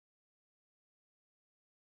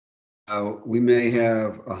We may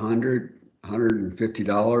have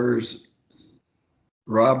 $150.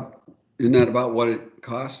 Rob, isn't that about what it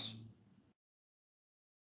costs?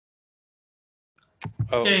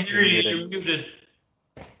 Oh, Can't hear you, muted. you're muted.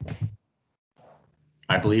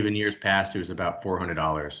 I believe in years past, it was about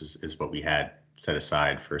 $400 is what we had set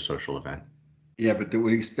aside for a social event. Yeah, but did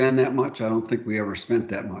we spend that much? I don't think we ever spent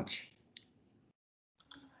that much.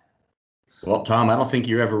 Well, Tom, I don't think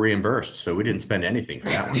you're ever reimbursed, so we didn't spend anything for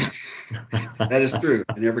that one. That is true.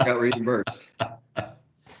 I never got reimbursed.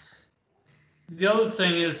 The other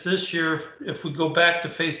thing is this year, if we go back to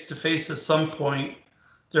face at some point,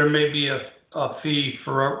 there may be a fee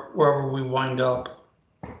for wherever we wind up,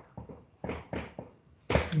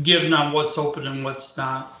 given on what's open and what's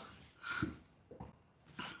not.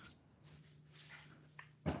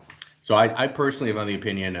 So I personally am of the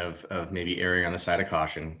opinion of maybe erring on the side of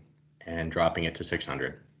caution and dropping it to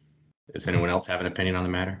 600. Does anyone else have an opinion on the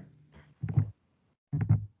matter?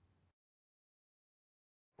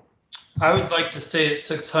 I would like to stay at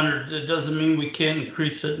 600. It doesn't mean we can't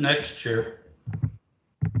increase it next year.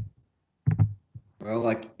 Well,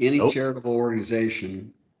 like any Nope. charitable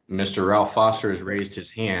organization. Mr. Ralph Foster has raised his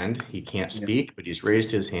hand. He can't speak, but he's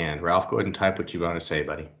raised his hand. Ralph, go ahead and type what you want to say,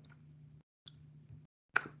 buddy.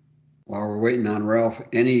 While we're waiting on Ralph,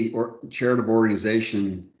 any charitable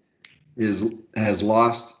organization has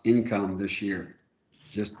lost income this year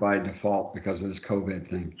just by default because of this COVID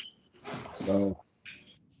thing. So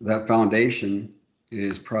that foundation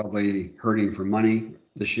is probably hurting for money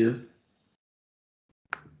this year.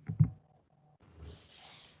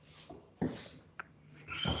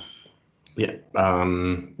 Yeah.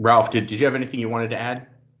 Ralph, did you have anything you wanted to add?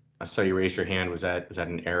 I saw you raised your hand. Was that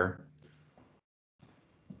an error?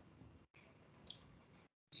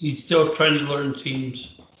 He's still trying to learn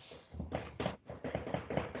Teams.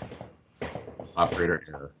 Operator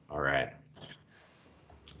error. All right.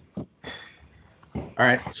 All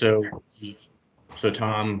right. So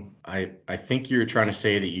Tom, I think you're trying to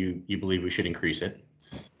say that you believe we should increase it.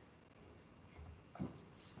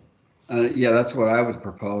 Yeah, that's what I would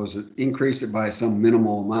propose. Increase it by some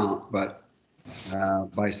minimal amount, but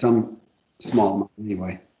by some small amount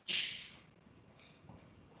anyway.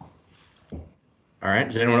 All right.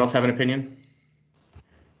 Does anyone else have an opinion?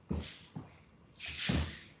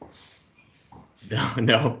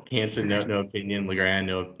 No. Hanson, no opinion. Legrand,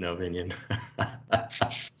 no opinion. All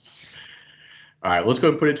right. Let's go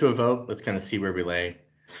and put it to a vote. Let's kind of see where we lay.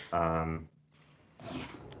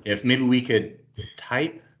 If maybe we could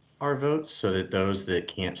type our votes so that those that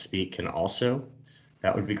can't speak can also,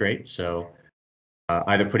 that would be great. So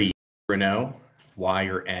either put a yes or a no, Y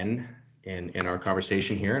or N in our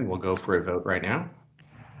conversation here, and we'll go for a vote right now.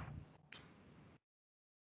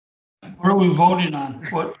 What are we voting on?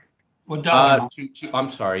 What dollar? I'm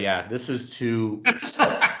sorry. Yeah, this is to,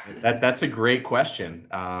 that's a great question.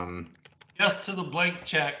 Yes to the blank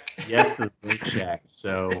check. Yes to the blank check.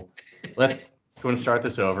 So let's go and start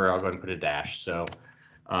this over. I'll go ahead and put a dash. So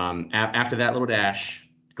after that little dash,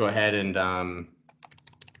 go ahead and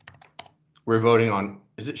we're voting on,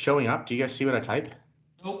 is it showing up? Do you guys see what I type?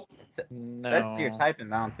 Nope. No. That's you're typing,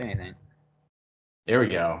 but I don't see anything. There we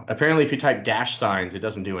go. Apparently, if you type dash signs, it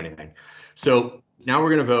doesn't do anything. So now we're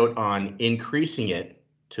going to vote on increasing it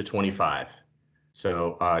to 25.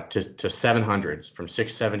 So to 700, from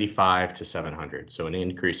 675 to 700. So an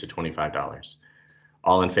increase of $25.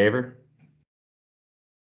 All in favor?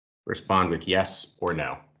 Respond with yes or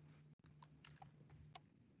no.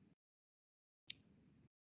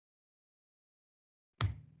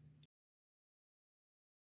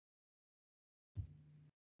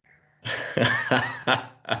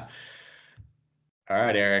 All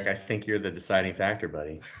right, Eric, I think you're the deciding factor,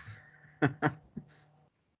 buddy.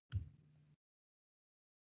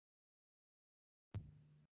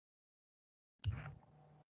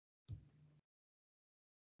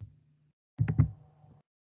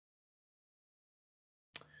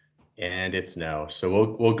 And it's no.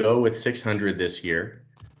 So we'll go with 600 this year,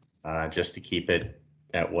 just to keep it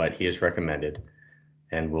at what he has recommended,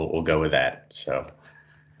 and we'll go with that. So.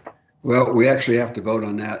 Well, we actually have to vote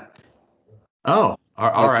on that. Oh,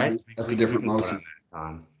 all right. That's a different motion.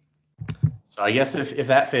 So I guess if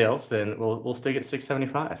that fails, then we'll stick at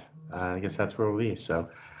 675. I guess that's where we'll be. So.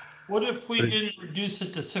 What if we didn't reduce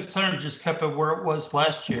it to 600, just kept it where it was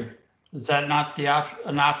last year? Is that not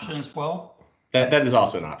an option as well? That is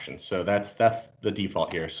also an option. So that's the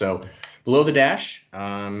default here. So below the dash,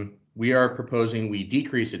 we are proposing we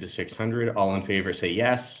decrease it to 600. All in favor say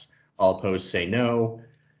yes. All opposed say no.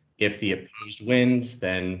 If the opposed wins,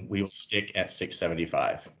 then we will stick at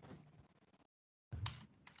 675.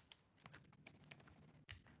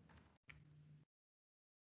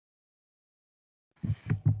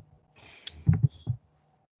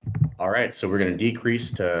 All right, so we're going to decrease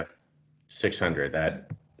to 600.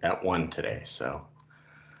 That one today. So,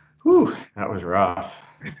 whew, that was rough.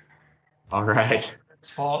 All right. It's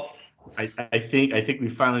fault. I think we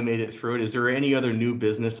finally made it through it. Is there any other new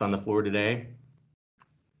business on the floor today?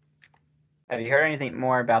 Have you heard anything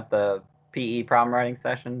more about the PE problem writing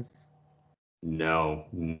sessions? No,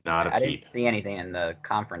 not a I peep. didn't see anything in the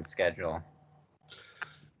conference schedule.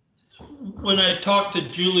 When I talked to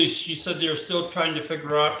Julie, she said they're still trying to figure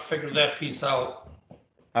that piece out.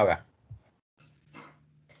 Okay.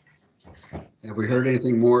 Have we heard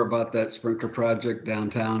anything more about that sprinkler project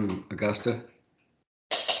downtown in Augusta?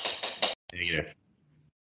 Negative.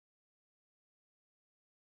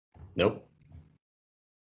 Nope.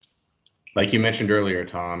 Like you mentioned earlier,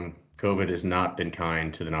 Tom, COVID has not been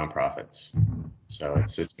kind to the nonprofits, so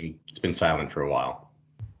it's been silent for a while.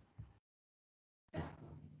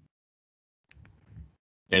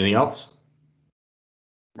 Anything else?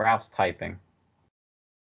 Ralph's typing.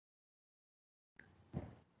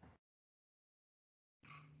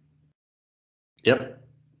 Yep.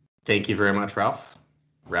 Thank you very much, Ralph.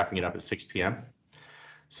 Wrapping it up at 6 p.m.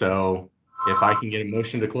 So if I can get a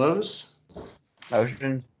motion to close.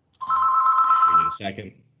 Motion. We need a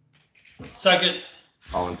second. Second.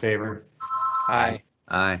 All in favor? Aye.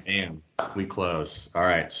 Aye. And we close. All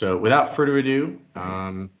right. So without further ado,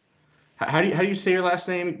 how do you say your last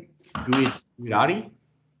name? Guidotti?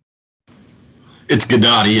 It's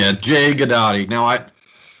Guidott, yeah, Jay Guidott. Now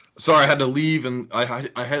sorry I had to leave, and I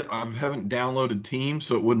haven't downloaded Teams,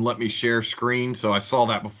 so it wouldn't let me share screen. So I saw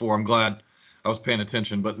that before. I'm glad I was paying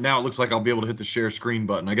attention, but now it looks like I'll be able to hit the share screen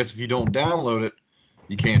button. I guess if you don't download it,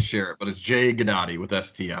 you can't share it. But it's Jay Guidott with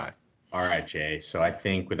STI. All right, Jay. So I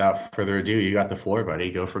think without further ado, you got the floor,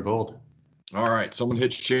 buddy. Go for gold. All right, someone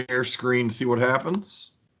hit share screen to see what happens.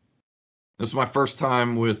 This is my first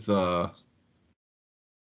time with what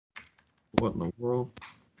in the world?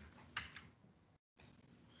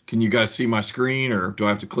 Can you guys see my screen, or do I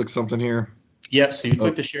have to click something here? Yep. So you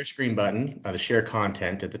click the share screen button, the share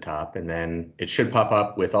content at the top, and then it should pop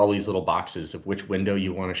up with all these little boxes of which window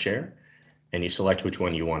you want to share, and you select which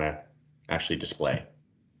one you want to actually display.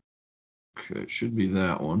 Okay, it should be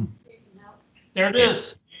that one. There it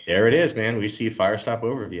is. There it is, man. We see Firestop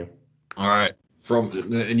overview. All right,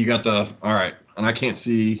 and you got all right, and I can't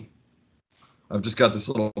see. I've just got this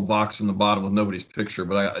little box in the bottom with nobody's picture,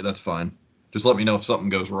 but that's fine. Just let me know if something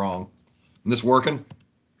goes wrong. And this working?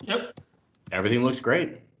 Yep. Everything looks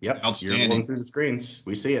great. Yep. Outstanding. You're going through the screens.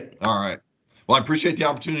 We see it. All right. Well, I appreciate the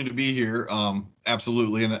opportunity to be here.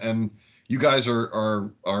 Absolutely, and you guys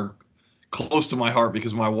are close to my heart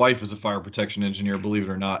because my wife is a fire protection engineer, believe it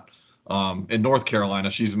or not, in North Carolina.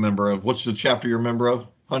 She's a member of, what's the chapter you're a member of,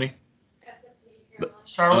 honey?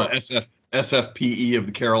 Charlotte. SFPE of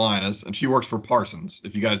the Carolinas, and she works for Parsons,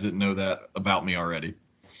 if you guys didn't know that about me already.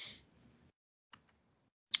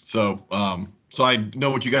 So I know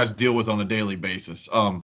what you guys deal with on a daily basis.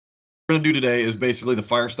 What we're going to do today is basically the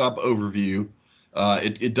Firestop overview.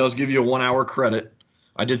 It does give you a 1 hour credit.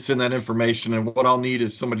 I did send that information, and what I'll need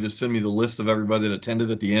is somebody to send me the list of everybody that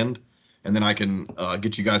attended at the end, and then I can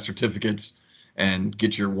get you guys certificates and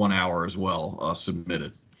get your 1 hour as well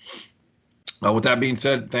submitted. With that being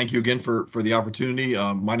said, thank you again for the opportunity.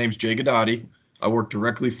 My name's Jay Guidott. I work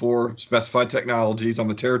directly for Specified Technologies. I'm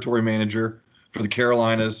the territory manager for the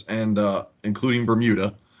Carolinas and including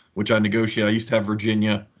Bermuda, which I negotiate. I used to have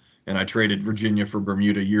Virginia, and I traded Virginia for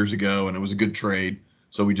Bermuda years ago, and it was a good trade.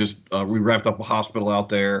 So we wrapped up a hospital out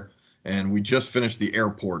there, and we just finished the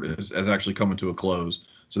airport as actually coming to a close.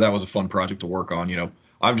 So that was a fun project to work on. You know,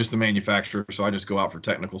 I'm just the manufacturer, so I just go out for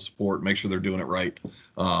technical support, make sure they're doing it right,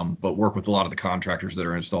 but work with a lot of the contractors that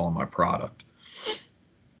are installing my product.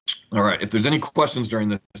 All right, if there's any questions during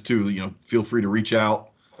this too, you know, feel free to reach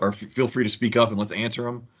out or feel free to speak up and let's answer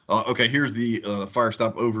them. Okay, here's the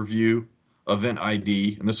Firestop overview event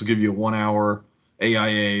ID, and this will give you a 1 hour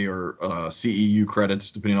AIA or CEU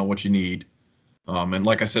credits, depending on what you need. And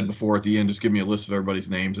like I said before, at the end, just give me a list of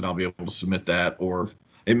everybody's names and I'll be able to submit that, or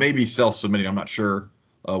it may be self-submitting. I'm not sure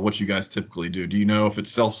what you guys typically do. Do you know if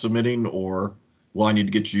it's self-submitting, or will I need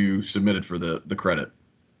to get you submitted for the credit?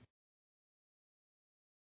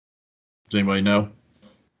 Does anybody know?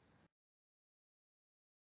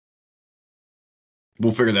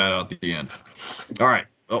 We'll figure that out at the end. All right.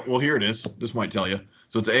 Oh, well, here it is. This might tell you.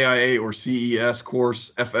 So it's AIA or CES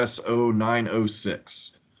course FSO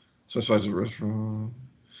 906. Specifies a restaurant.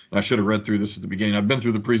 I should have read through this at the beginning. I've been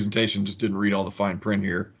through the presentation, just didn't read all the fine print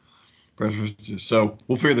here. So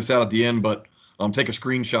we'll figure this out at the end, but take a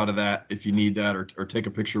screenshot of that if you need that, or take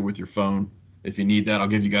a picture with your phone if you need that. I'll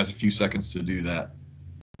give you guys a few seconds to do that.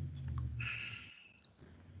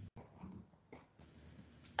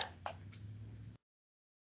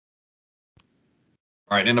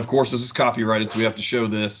 All right, and of course this is copyrighted, so we have to show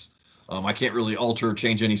this. I can't really alter or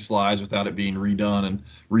change any slides without it being redone and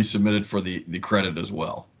resubmitted for the credit as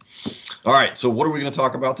well. All right, so what are we going to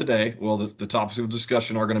talk about today? Well, the topics of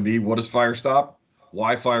discussion are going to be what is Firestop,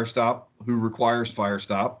 why Firestop, who requires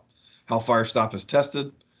Firestop, how Firestop is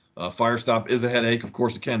tested. Firestop is a headache, of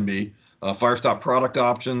course it can be. Firestop product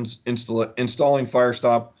options, installing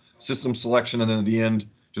Firestop, system selection, and then at the end,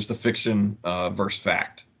 just a fiction versus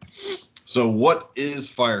fact. So what is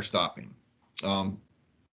fire stopping?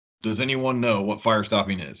 Does anyone know what fire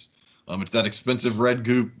stopping is? It's that expensive red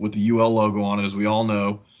goop with the UL logo on it, as we all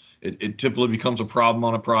know. It typically becomes a problem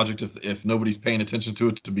on a project if nobody's paying attention to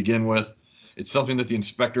it to begin with. It's something that the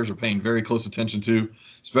inspectors are paying very close attention to,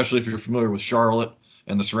 especially if you're familiar with Charlotte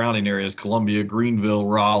and the surrounding areas, Columbia, Greenville,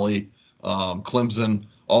 Raleigh, Clemson,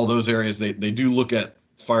 all those areas. They do look at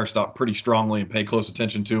fire stop pretty strongly and pay close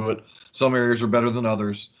attention to it. Some areas are better than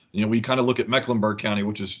others. You know, we kind of look at Mecklenburg County,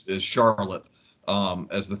 which is Charlotte,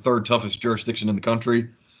 as the third toughest jurisdiction in the country.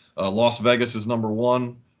 Las Vegas is number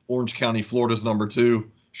 1. Orange County, Florida is number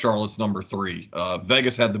 2. Charlotte's number 3.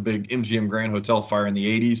 Vegas had the big MGM Grand Hotel fire in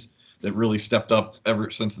the 80s that really stepped up ever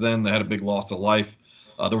since then. They had a big loss of life.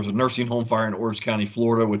 There was a nursing home fire in Orange County,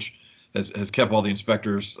 Florida, which has kept all the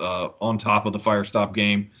inspectors on top of the fire stop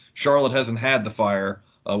game. Charlotte hasn't had the fire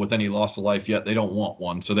with any loss of life yet. They don't want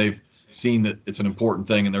one, so they've seen that it's an important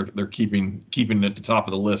thing, and they're keeping it at the top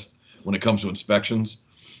of the list when it comes to inspections.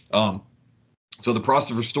 So the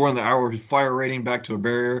process of restoring the hourly fire rating back to a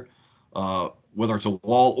barrier, whether it's a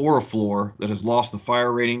wall or a floor that has lost the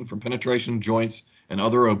fire rating from penetration, joints, and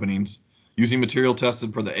other openings, using material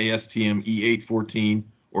tested for the ASTM E814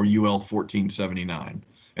 or UL 1479.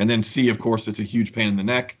 And then C, of course, it's a huge pain in the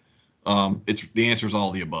neck. The answer is all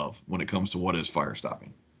of the above when it comes to what is fire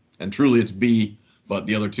stopping. And truly it's B, but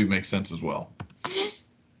the other two make sense as well.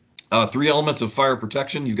 3 elements of fire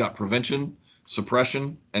protection. You've got prevention,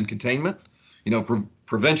 suppression, and containment. You know,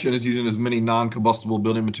 prevention is using as many non-combustible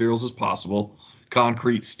building materials as possible: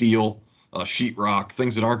 concrete, steel, sheetrock,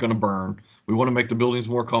 things that aren't going to burn. We want to make the buildings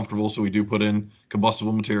more comfortable, so we do put in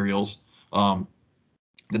combustible materials. The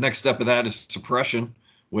next step of that is suppression,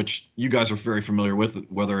 which you guys are very familiar with,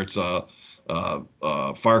 whether it's a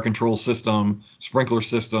fire control system, sprinkler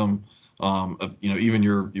system, you know, even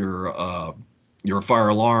your fire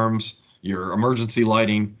alarms, your emergency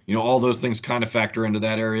lighting, you know, all those things kind of factor into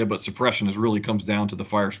that area, but suppression really comes down to the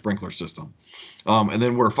fire sprinkler system. And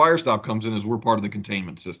then where Firestop comes in is we're part of the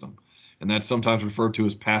containment system, and that's sometimes referred to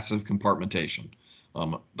as passive compartmentation.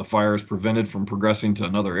 The fire is prevented from progressing to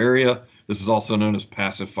another area. This is also known as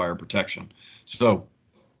passive fire protection. So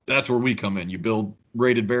that's where we come in. You build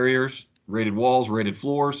rated barriers, rated walls, rated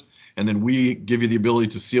floors, and then we give you the ability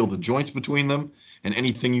to seal the joints between them and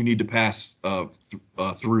anything you need to pass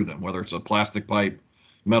through them, whether it's a plastic pipe,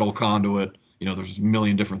 metal conduit. You know, there's a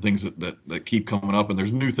million different things that keep coming up, and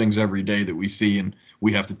there's new things every day that we see and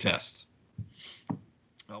we have to test.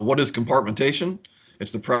 What is compartmentation?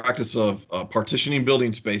 It's the practice of partitioning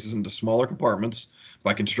building spaces into smaller compartments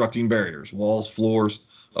by constructing barriers. Walls, floors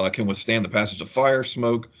can withstand the passage of fire,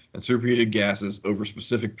 smoke, and superheated gases over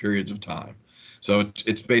specific periods of time. So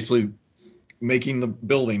it's basically making the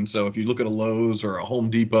building. So if you look at a Lowe's or a Home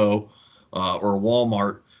Depot or a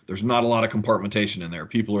Walmart, there's not a lot of compartmentation in there.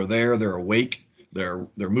 People are there, they're awake, they're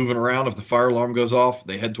moving around. If the fire alarm goes off,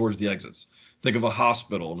 they head towards the exits. Think of a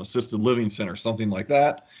hospital, an assisted living center, something like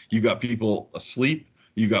that. You've got people asleep.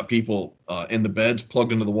 You've got people in the beds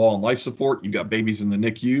plugged into the wall on life support. You've got babies in the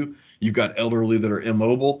NICU. You've got elderly that are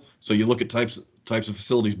immobile. So you look at types of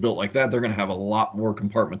facilities built like that, they're going to have a lot more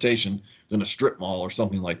compartmentation than a strip mall or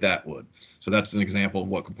something like that would. So that's an example of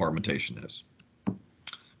what compartmentation is.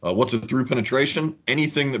 What's a through penetration?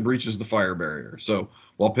 Anything that breaches the fire barrier. So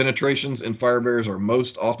while penetrations in fire barriers are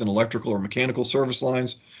most often electrical or mechanical service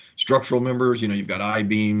lines, structural members, you know, you've got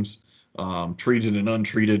I-beams, treated and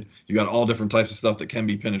untreated. You got all different types of stuff that can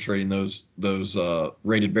be penetrating those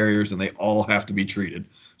rated barriers, and they all have to be treated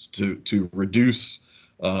to reduce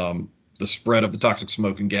the spread of the toxic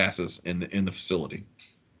smoke and gases in the facility.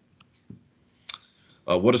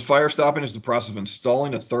 What is fire stopping? Is the process of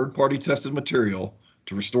installing a third-party tested material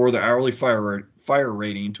to restore the hourly fire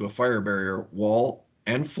rating to a fire barrier, wall,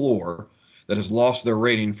 and floor that has lost their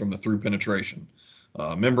rating from the through penetration.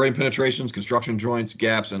 Membrane penetrations, construction joints,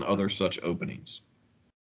 gaps, and other such openings.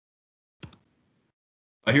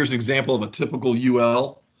 Here's an example of a typical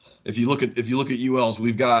UL. If you look at ULs,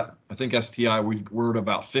 we've got, I think STI, we're at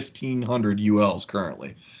about 1,500 ULs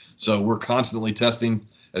currently. So we're constantly testing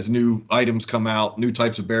as new items come out, new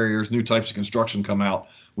types of barriers, new types of construction come out.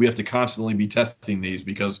 We have to constantly be testing these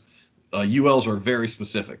because ULs are very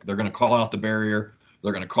specific. They're going to call out the barrier.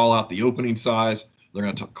 They're going to call out the opening size. They're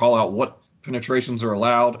going to call out what penetrations are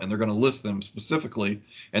allowed, and they're going to list them specifically,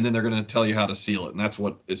 and then they're going to tell you how to seal it. And that's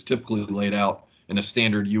what is typically laid out in a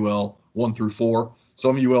standard UL 1 through 4.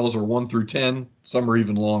 Some ULs are 1 through 10, some are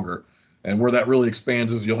even longer. And where that really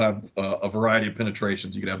expands is you'll have a variety of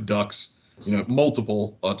penetrations. You could have ducts,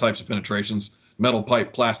 multiple types of penetrations, metal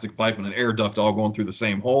pipe, plastic pipe, and an air duct all going through the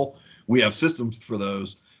same hole. We have systems for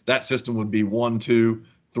those. That system would be 1, 2,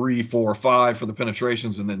 3, 4, 5 for the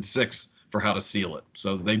penetrations, and then 6 for how to seal it.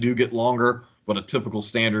 So they do get longer, but a typical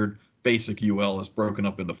standard basic UL is broken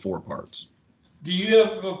up into 4 parts. Do you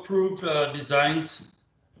have approved designs?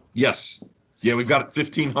 Yes. Yeah, we've got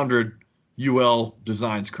 1,500 UL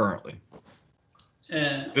designs currently.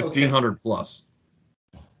 And 1,500 plus.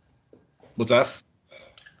 What's that?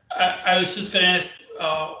 I was just going to ask,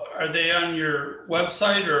 are they on your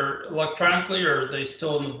website or electronically, or are they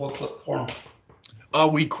still in the booklet form?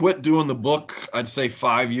 We quit doing the book, I'd say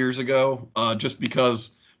 5 years ago, just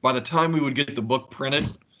because by the time we would get the book printed,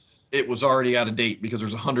 it was already out of date because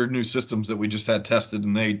there's 100 new systems that we just had tested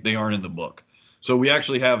and they aren't in the book. So we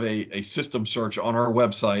actually have a system search on our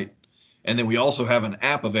website, and then we also have an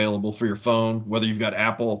app available for your phone, whether you've got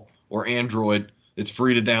Apple or Android. It's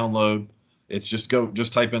free to download. It's just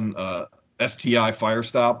type in STI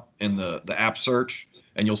Firestop in the app search,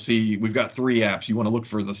 and you'll see we've got 3 apps. You want to look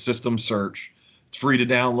for the system search. It's free to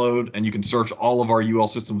download, and you can search all of our UL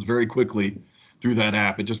systems very quickly through that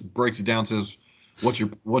app. It just breaks it down, says what's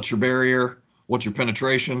your barrier, what's your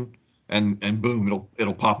penetration, and boom,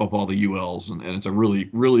 it'll pop up all the ULs, and it's a really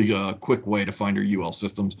quick way to find your UL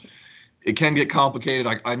systems. It can get complicated.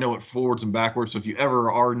 I know it forwards and backwards. So if you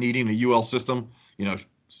ever are needing a UL system,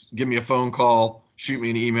 give me a phone call, shoot me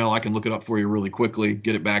an email. I can look it up for you really quickly,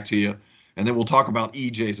 get it back to you. And then we'll talk about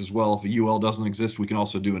EJs as well. If a UL doesn't exist, we can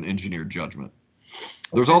also do an engineered judgment.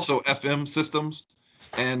 There's also FM systems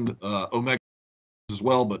and Omega as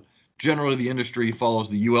well, but generally the industry follows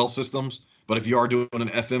the UL systems. But if you are doing an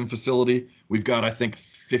FM facility, we've got, I think,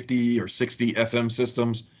 50 or 60 FM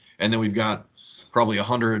systems. And then we've got probably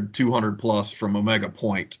 100, 200 plus from Omega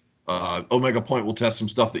Point. Omega Point will test some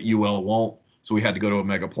stuff that UL won't. So we had to go to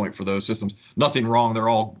Omega Point for those systems. Nothing wrong. They're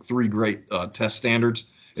all 3 great test standards.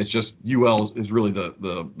 It's just UL is really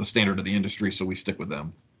the standard of the industry, so we stick with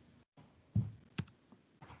them.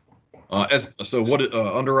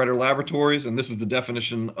 Underwriter laboratories, and this is the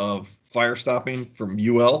definition of fire stopping from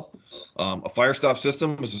UL. A fire stop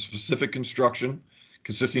system is a specific construction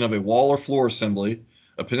consisting of a wall or floor assembly,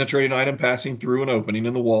 a penetrating item passing through an opening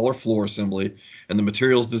in the wall or floor assembly, and the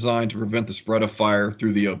materials designed to prevent the spread of fire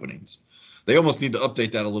through the openings. They almost need to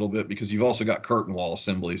update that a little bit because you've also got curtain wall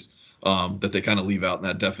assemblies that they kind of leave out in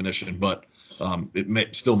that definition, but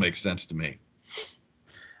still makes sense to me.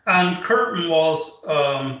 On curtain walls,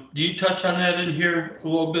 do you touch on that in here a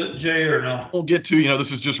little bit, Jay, or no? We'll get to,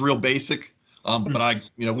 this is just real basic, but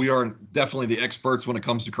we are definitely the experts when it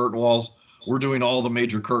comes to curtain walls. We're doing all the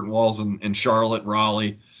major curtain walls in Charlotte,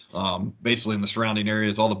 Raleigh, basically in the surrounding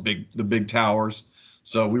areas, all the big towers.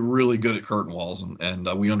 So we're really good at curtain walls, and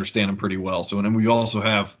we understand them pretty well. So, and then we also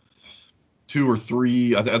have 2 or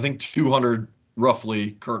 3, I think 200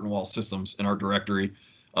 roughly curtain wall systems in our directory.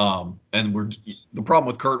 And the problem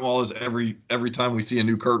with curtain wall is every time we see a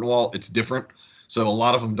new curtain wall, it's different. So a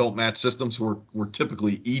lot of them don't match systems. So we're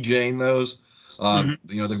typically EJing those.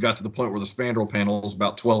 They've got to the point where the spandrel panel is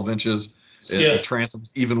about 12 inches. The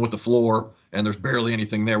transoms even with the floor, and there's barely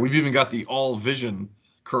anything there. We've even got the all vision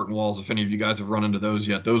curtain walls, if any of you guys have run into those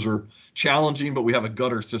yet. Those are challenging, but we have a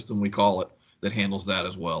gutter system, we call it, that handles that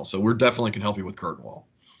as well. So we're definitely can help you with curtain wall.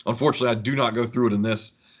 Unfortunately, I do not go through it in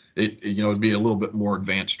this. It'd be a little bit more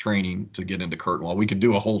advanced training to get into curtain wall. We could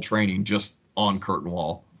do a whole training just on curtain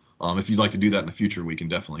wall. If you'd like to do that in the future, we can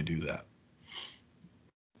definitely do that.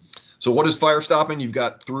 So what is fire stopping? You've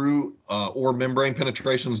got through or membrane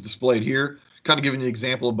penetrations displayed here, kind of giving you an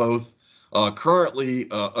example of both. Currently,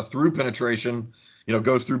 a through penetration,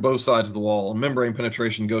 goes through both sides of the wall. A membrane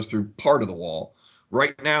penetration goes through part of the wall.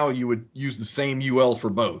 Right now, you would use the same UL for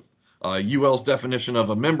both. UL's definition of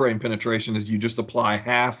a membrane penetration is you just apply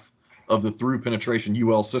half of the through penetration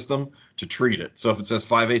UL system to treat it. So if it says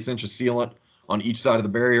 5/8 inches sealant on each side of the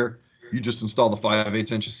barrier, you just install the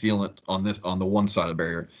 5/8 inches sealant on the one side of the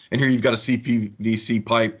barrier. And here you've got a CPVC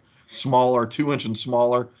pipe, smaller, 2 inches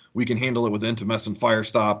smaller. We can handle it with intumescent fire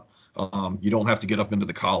stop. You don't have to get up into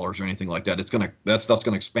the collars or anything like that. That stuff's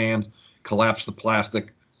gonna expand, collapse the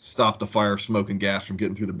plastic, stop the fire, smoke, and gas from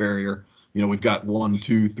getting through the barrier. We've got 1,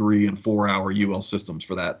 2, 3, and 4 hour UL systems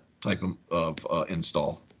for that type of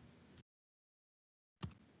install.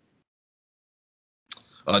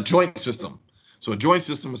 Joint system. So a joint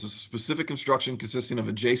system is a specific construction consisting of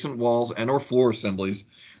adjacent walls and or floor assemblies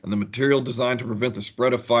and the material designed to prevent the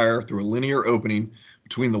spread of fire through a linear opening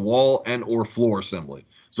between the wall and or floor assembly.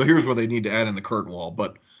 So here's where they need to add in the curtain wall,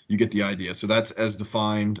 but you get the idea. So that's as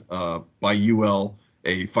defined by UL,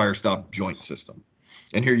 a Firestop joint system.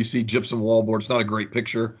 And here you see gypsum wallboard. It's not a great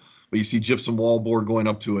picture, but you see gypsum wallboard going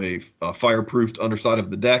up to a fireproofed underside of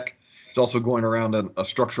the deck. It's also going around a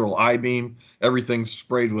structural I-beam. Everything's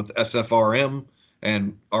sprayed with SFRM,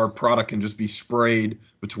 and our product can just be sprayed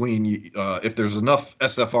between, if there's enough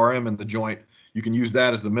SFRM in the joint, you can use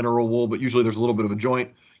that as the mineral wool, but usually there's a little bit of a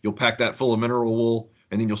joint. You'll pack that full of mineral wool,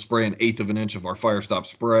 and then you'll spray 1/8 of an inch of our Firestop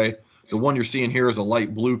spray. The one you're seeing here is a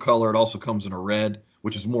light blue color. It also comes in a red,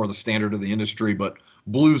 which is more the standard of the industry, but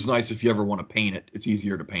blue's nice if you ever want to paint it. It's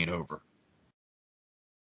easier to paint over.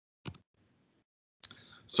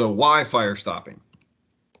 So why fire stopping?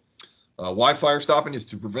 Why fire stopping is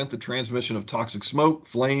to prevent the transmission of toxic smoke,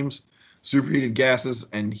 flames, superheated gases,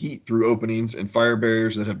 and heat through openings and fire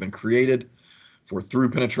barriers that have been created for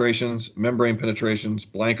through penetrations, membrane penetrations,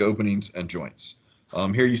 blank openings, and joints.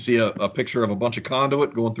 Here you see a picture of a bunch of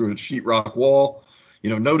conduit going through a sheetrock wall.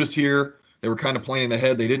 Notice here, they were kind of planning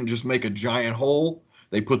ahead. They didn't just make a giant hole.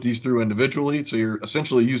 They put these through individually. So you're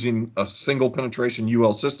essentially using a single penetration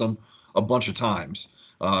UL system a bunch of times.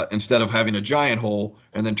 Instead of having a giant hole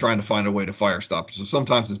and then trying to find a way to fire stop. So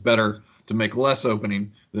sometimes it's better to make less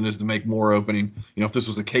opening than it is to make more opening. If this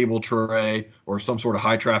was a cable tray or some sort of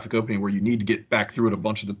high traffic opening where you need to get back through it a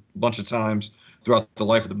bunch of times throughout the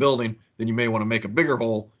life of the building, then you may want to make a bigger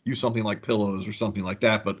hole, use something like pillows or something like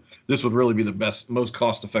that. But this would really be the best, most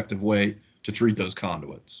cost-effective way to treat those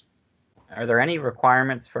conduits. Are there any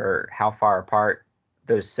requirements for how far apart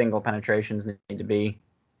those single penetrations need to be?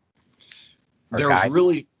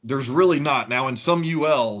 There's really not. Now, in some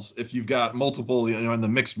ULs, if you've got multiple, in the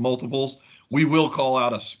mixed multiples, we will call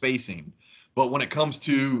out a spacing. But when it comes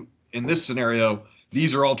to, in this scenario,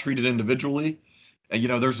 these are all treated individually. And,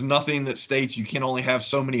 there's nothing that states you can only have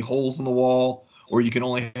so many holes in the wall, or you can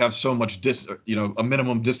only have so much a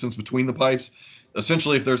minimum distance between the pipes.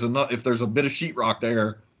 Essentially, if there's a bit of sheetrock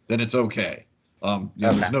there, then it's okay.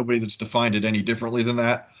 There's nobody that's defined it any differently than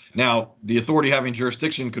that. Now, the authority having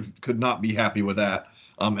jurisdiction could not be happy with that,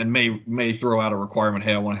 and may throw out a requirement.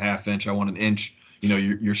 Hey, I want a 1/2 inch. I want an inch.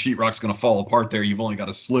 Your sheetrock's going to fall apart there. You've only got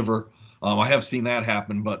a sliver. I have seen that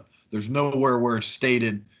happen, but there's nowhere where it's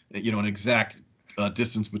stated, an exact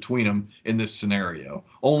distance between them in this scenario.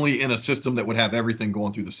 Only in a system that would have everything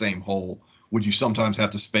going through the same hole would you sometimes have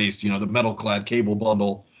to space, the metal clad cable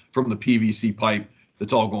bundle from the PVC pipe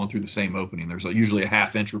that's all going through the same opening. There's usually a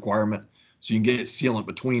 1/2 inch requirement, so you can get sealant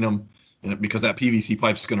between them, because that PVC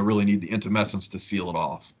pipe is going to really need the intumescence to seal it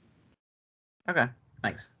off. Okay,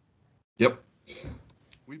 thanks. Yep.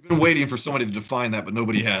 We've been waiting for somebody to define that, but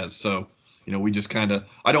nobody has. So, we just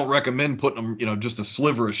I don't recommend putting them, just a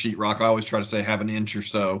sliver of sheetrock. I always try to say have an inch or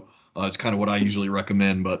so. It's kind of what I usually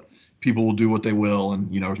recommend, but people will do what they will.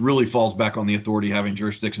 And, it really falls back on the authority having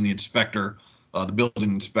jurisdiction, the inspector, the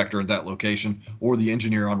building inspector at that location, or the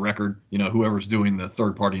engineer on record, whoever's doing the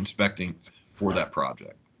third-party inspecting for that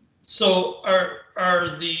project. So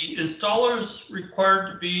are the installers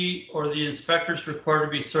required to be, or the inspectors required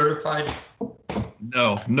to be certified?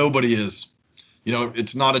 No, nobody is.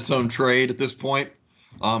 It's not its own trade at this point.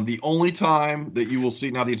 The only time that you will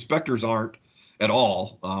see, now the inspectors aren't at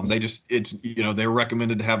all. They're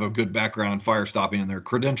recommended to have a good background in fire stopping, and their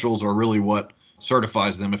credentials are really what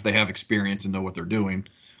certifies them if they have experience and know what they're doing.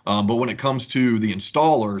 But when it comes to the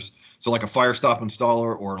installers, so like a Firestop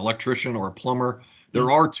installer or an electrician or a plumber, there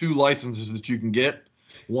are 2 licenses that you can get.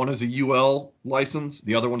 One is a UL license.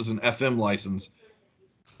 The other one is an FM license,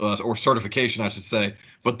 or certification, I should say.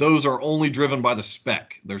 But those are only driven by the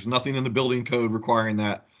spec. There's nothing in the building code requiring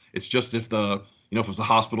that. It's just if if it's a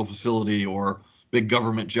hospital facility or big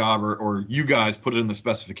government job, or you guys put it in the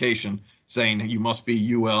specification saying you must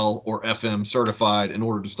be UL or FM certified in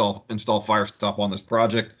order to install Firestop on this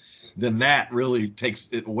project, then that really takes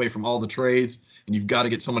it away from all the trades, and you've got to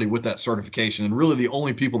get somebody with that certification. And really the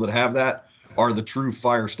only people that have that are the true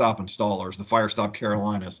Firestop installers, the Firestop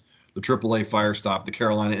Carolinas, the AAA Firestop, the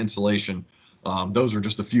Carolina Insulation. Those are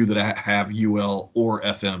just a few that have UL or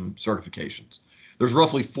FM certifications. There's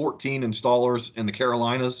roughly 14 installers in the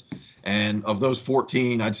Carolinas, and of those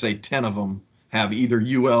 14, I'd say 10 of them have either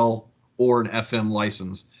UL or an FM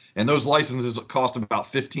license. And those licenses cost about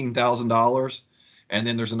 $15,000. And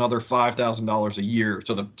then there's another $5,000 a year.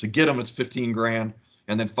 So to get them, it's $15,000,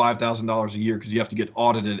 and then $5,000 a year because you have to get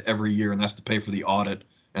audited every year, and that's to pay for the audit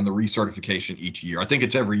and the recertification each year. I think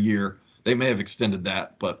it's every year. They may have extended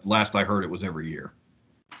that, but last I heard it was every year.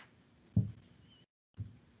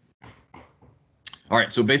 All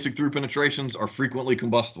right, so basic through penetrations are frequently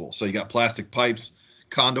combustible. So you got plastic pipes,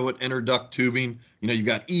 conduit, interduct tubing. You've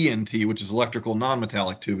got ENT, which is electrical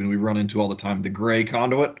non-metallic tubing we run into all the time. The gray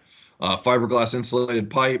conduit, fiberglass insulated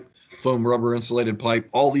pipe, foam rubber insulated pipe.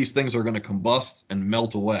 All these things are going to combust and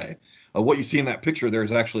melt away. What you see in that picture there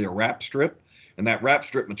is actually a wrap strip, and that wrap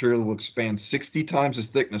strip material will expand 60 times its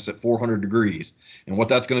thickness at 400 degrees. And what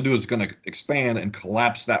that's going to do is it's going to expand and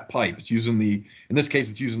collapse that pipe. It's using in this case,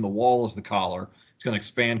 it's using the wall as the collar. It's going to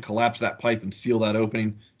expand, collapse that pipe, and seal that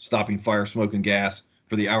opening, stopping fire, smoke, and gas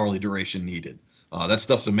for the hourly duration needed. That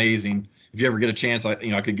stuff's amazing. If you ever get a chance, I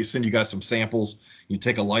could send you guys some samples. You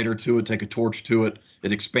take a lighter to it, take a torch to it.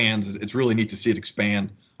 It expands. It's really neat to see it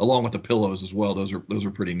expand, along with the pillows as well. Those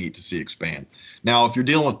are pretty neat to see expand. Now, if you're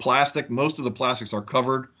dealing with plastic, most of the plastics are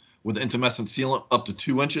covered with intumescent sealant up to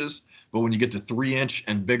 2 inches. But when you get to 3-inch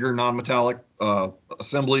and bigger non-metallic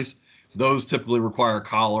assemblies, those typically require a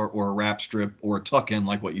collar or a wrap strip or a tuck-in,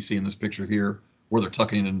 like what you see in this picture here, where they're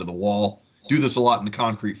tucking it into the wall. Do this a lot in the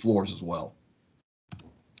concrete floors as well.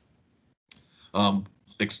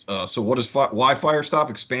 So what is why Firestop?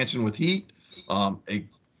 Expansion with heat? A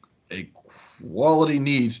quality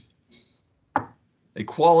needed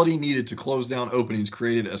to close down openings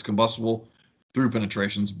created as combustible through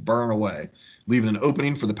penetrations burn away, leaving an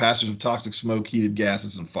opening for the passage of toxic smoke, heated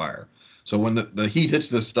gases, and fire. So when the heat hits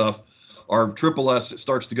this stuff, our SSS, it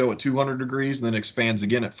starts to go at 200 degrees and then expands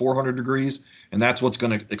again at 400 degrees. And that's what's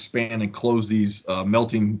going to expand and close these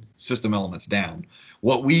melting system elements down.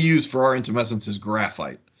 What we use for our intumescence is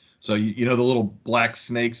graphite. So you know the little black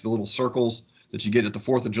snakes, the little circles that you get at the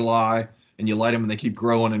 4th of July, and you light them and they keep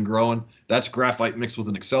growing and growing. That's graphite mixed with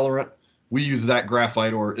an accelerant. We use that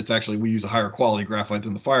graphite, or we use a higher quality graphite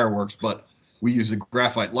than the fireworks, but we use a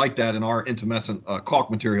graphite like that in our intumescent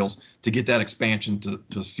caulk materials to get that expansion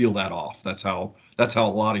to seal that off. That's how a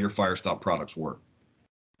lot of your Firestop products work.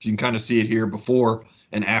 You can kind of see it here before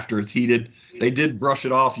and after it's heated. They did brush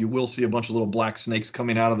it off. You will see a bunch of little black snakes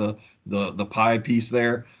coming out of the pie piece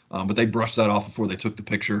there, but they brushed that off before they took the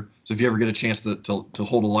picture. So if you ever get a chance to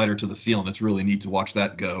hold a lighter to the sealant, it's really neat to watch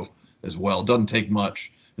that go as well. It doesn't take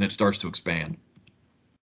much, and it starts to expand.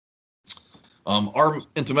 Our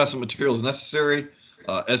intumescent material is necessary.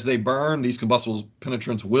 As they burn, these combustible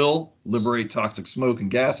penetrants will liberate toxic smoke and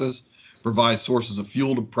gases, provide sources of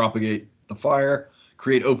fuel to propagate the fire,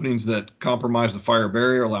 create openings that compromise the fire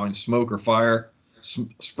barrier, allowing smoke or fire,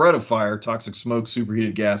 spread of fire, toxic smoke,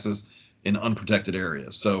 superheated gases in unprotected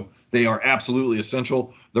areas. So they are absolutely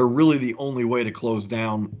essential. They're really the only way to close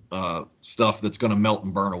down stuff that's going to melt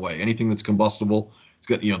and burn away. Anything that's combustible, it's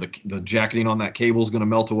got, the jacketing on that cable is going to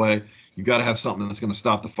melt away. You've got to have something that's going to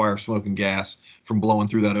stop the fire, smoke, and gas from blowing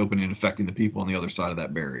through that opening and affecting the people on the other side of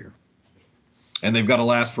that barrier. And they've got to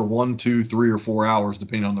last for 1, 2, 3, or 4 hours,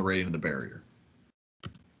 depending on the rating of the barrier.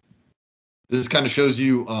 This kind of shows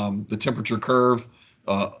you the temperature curve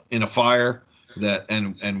in a fire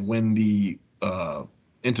and when the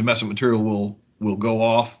intumescent material will go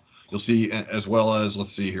off. You'll see, as well as,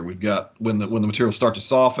 let's see here, we've got when the materials start to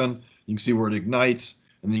soften, you can see where it ignites,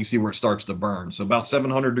 and then you can see where it starts to burn. So about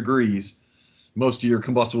 700 degrees, most of your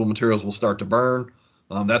combustible materials will start to burn.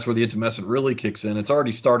 That's where the intumescent really kicks in. It's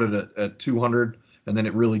already started at 200, and then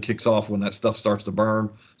it really kicks off when that stuff starts to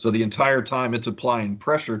burn. So the entire time it's applying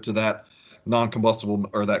pressure to that non-combustible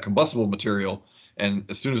or that combustible material. And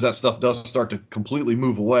as soon as that stuff does start to completely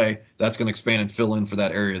move away, that's going to expand and fill in for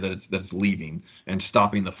that area that it's leaving and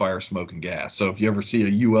stopping the fire, smoke, and gas. So if you ever see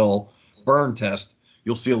a UL burn test,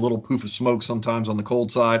 you'll see a little poof of smoke sometimes on the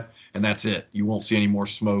cold side, and that's it. You won't see any more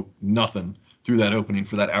smoke, nothing through that opening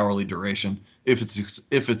for that hourly duration if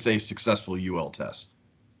it's a successful UL test.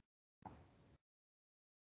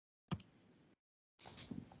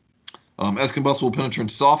 As combustible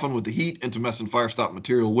penetrants soften with the heat, intumescent Firestop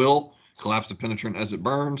material will collapse the penetrant as it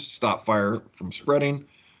burns, stop fire from spreading,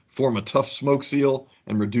 form a tough smoke seal,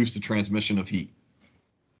 and reduce the transmission of heat.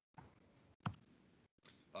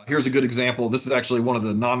 Here's a good example. This is actually one of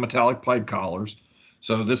the non-metallic pipe collars.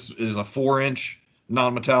 So this is a 4-inch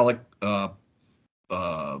non-metallic pipe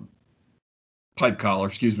collar,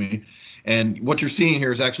 excuse me. And what you're seeing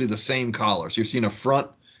here is actually the same collar. So you're seeing a front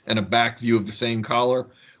and a back view of the same collar.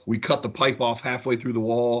 We cut the pipe off halfway through the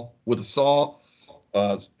wall with a saw.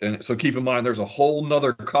 And so keep in mind, there's a whole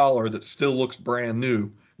nother collar that still looks brand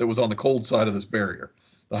new that was on the cold side of this barrier.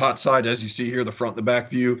 The hot side, as you see here, the front and the back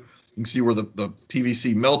view, you can see where the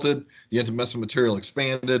PVC melted, the intumescent material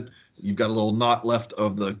expanded. You've got a little knot left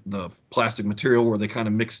of the plastic material where they kind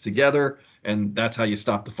of mix together, and that's how you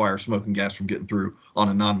stop the fire, smoke, and gas from getting through on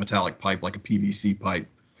a non-metallic pipe like a PVC pipe,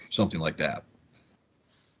 something like that.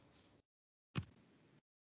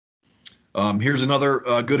 Here's another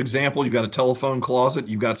good example. You've got a telephone closet.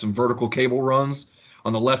 You've got some vertical cable runs.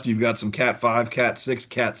 On the left, you've got some Cat 5, Cat 6,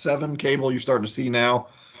 Cat 7 cable you're starting to see now.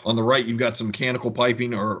 On the right, you've got some mechanical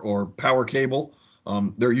piping or power cable.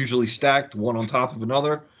 They're usually stacked one on top of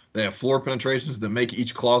another. They have floor penetrations that make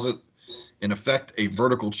each closet, in effect, a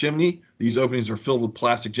vertical chimney. These openings are filled with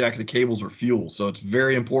plastic jacketed cables or fuel, so it's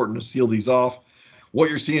very important to seal these off. What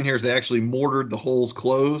you're seeing here is they actually mortared the holes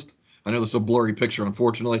closed. I know this is a blurry picture,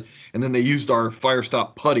 unfortunately. And then they used our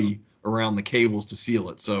Firestop putty around the cables to seal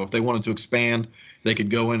it. So if they wanted to expand, they could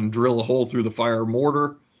go in and drill a hole through the fire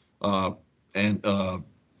mortar,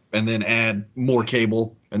 and then add more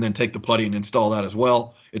cable, and then take the putty and install that as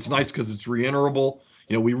well. It's nice because it's re-enterable.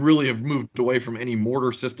 You know, we really have moved away from any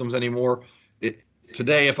mortar systems anymore.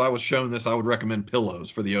 Today, if I was shown this, I would recommend pillows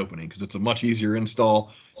for the opening because it's a much easier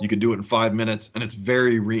install. You could do it in 5 minutes, and it's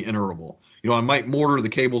very re-enterable. You know, I might mortar the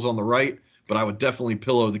cables on the right, but I would definitely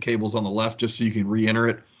pillow the cables on the left just so you can re-enter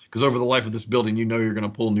it. Because over the life of this building, you know you're going to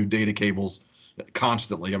pull new data cables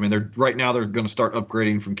constantly. I mean, right now they're going to start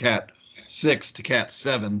upgrading from Cat 6 to Cat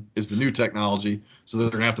 7 is the new technology. So they're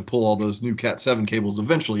going to have to pull all those new Cat 7 cables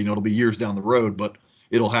eventually. You know, it'll be years down the road, but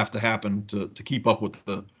it'll have to happen to keep up with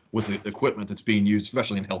the equipment that's being used,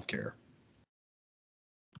 especially in healthcare.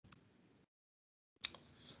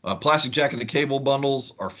 Plastic jacketed cable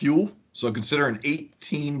bundles are fuel. So consider an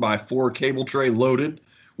 18x4 cable tray loaded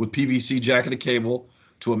with PVC jacketed cable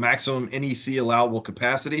to a maximum NEC allowable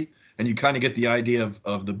capacity. And you kind of get the idea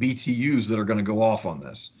of the BTUs that are going to go off on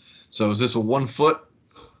this. So is this a 1 foot?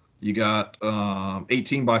 You got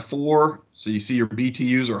 18x4. So you see your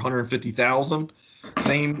BTUs are 150,000.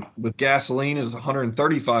 Same with gasoline is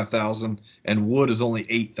 135,000 and wood is only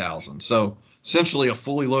 8,000. So essentially a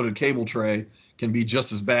fully loaded cable tray can be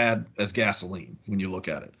just as bad as gasoline when you look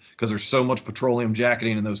at it because there's so much petroleum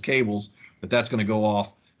jacketing in those cables that's going to go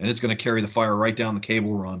off and it's going to carry the fire right down the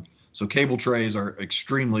cable run. So cable trays are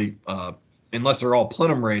extremely, unless they're all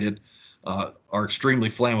plenum rated, are extremely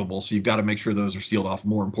flammable. So you've got to make sure those are sealed off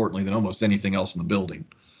more importantly than almost anything else in the building.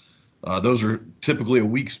 Those are typically a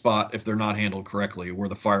weak spot if they're not handled correctly where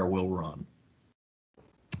the fire will run.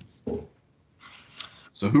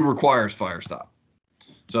 So who requires Firestop?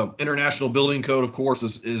 So International Building Code, of course,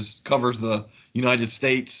 covers the United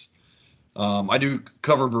States. I do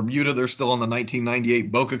cover Bermuda. They're still on the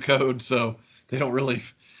 1998 BOCA code, so they don't really.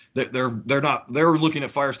 They're looking at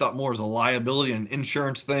Firestop more as a liability and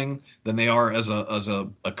insurance thing than they are as a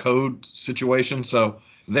code situation. So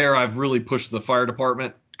there, I've really pushed the fire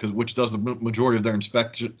department which does the majority of their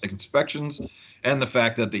inspections, and the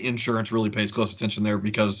fact that the insurance really pays close attention there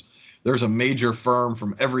because there's a major firm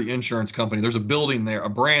from every insurance company. There's a building there, a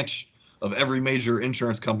branch of every major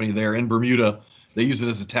insurance company there in Bermuda. They use it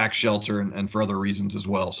as a tax shelter and for other reasons as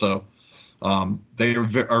well. So they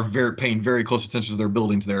are paying very close attention to their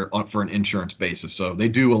buildings there for an insurance basis. So they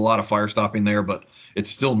do a lot of fire stopping there, but it's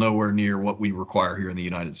still nowhere near what we require here in the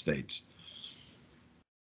United States.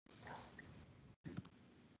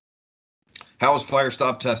 How is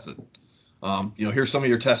Firestop tested? Here's some of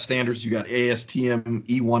your test standards. You got ASTM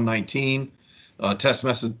E119,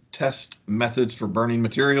 test methods for burning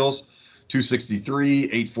materials, 263,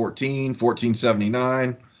 814,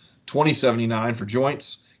 1479, 2079 for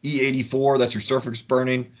joints, E84, that's your surface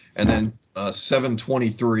burning, and then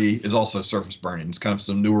 723 is also surface burning. It's kind of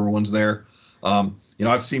some newer ones there.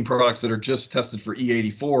 I've seen products that are just tested for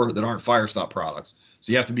E84 that aren't Firestop products.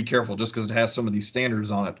 So you have to be careful. Just because it has some of these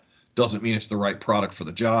standards on it doesn't mean it's the right product for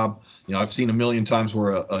the job. I've seen a million times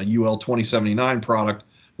where a UL 2079 product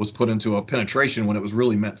was put into a penetration when it was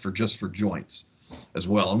really meant for joints as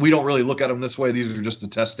well. And we don't really look at them this way. These are just the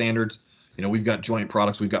test standards. We've got joint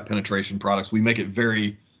products, we've got penetration products. We make it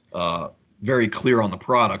very, very clear on the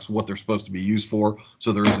products what they're supposed to be used for,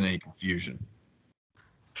 so there isn't any confusion.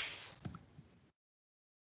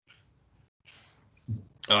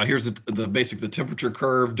 Here's the temperature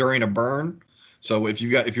curve during a burn. So if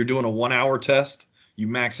you're doing a 1 hour test, you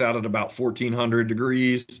max out at about 1400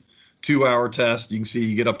 degrees. 2 hour test, you can see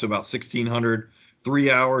you get up to about 1600. 3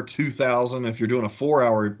 hour, 2000. If you're doing a 4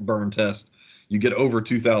 hour burn test, you get over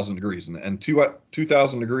 2000 degrees. And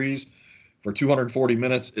 2000 degrees for 240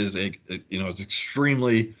 minutes is it's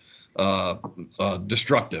extremely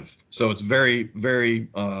destructive. So it's very, very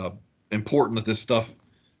important that this stuff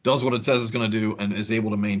does what it says it's going to do and is able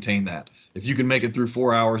to maintain that. If you can make it through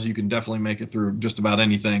 4 hours, you can definitely make it through just about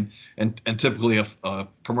anything. And typically a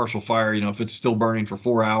commercial fire, if it's still burning for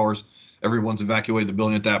 4 hours, everyone's evacuated the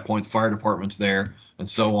building at that point, the fire department's there and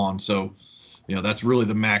so on. So, that's really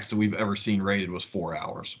the max that we've ever seen rated was 4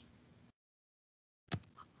 hours.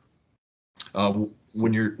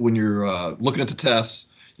 When you're looking at the tests,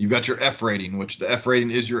 You've got your F rating, which the F rating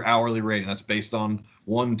is your hourly rating. That's based on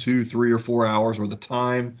 1, 2, 3, or 4 hours, or the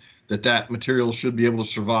time that material should be able to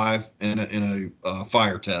survive in a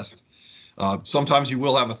fire test. Sometimes you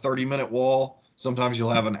will have a 30-minute wall. Sometimes you'll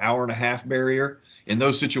have an hour-and-a-half barrier. In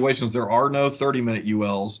those situations, there are no 30-minute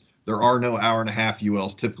ULs. There are no hour-and-a-half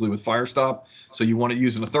ULs typically with Firestop. So you want to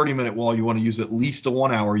use in a 30-minute wall, you want to use at least a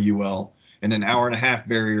 1-hour UL. And an hour-and-a-half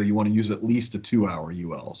barrier, you want to use at least a 2-hour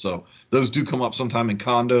UL. So those do come up sometime in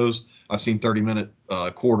condos. I've seen 30-minute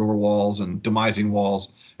corridor walls and demising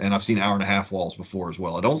walls, and I've seen hour-and-a-half walls before as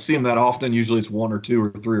well. I don't see them that often. Usually it's 1 or 2 or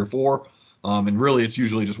 3 or 4, and really it's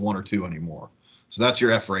usually just 1 or 2 anymore. So that's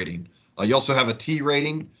your F rating. You also have a T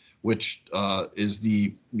rating, which is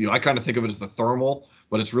the, I kind of think of it as the thermal,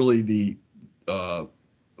 but it's really the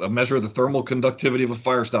a measure of the thermal conductivity of a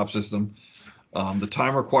Firestop system. The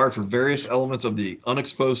time required for various elements of the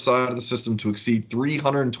unexposed side of the system to exceed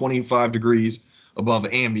 325 degrees above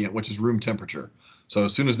ambient, which is room temperature. So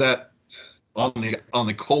as soon as that on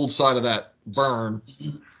the cold side of that burn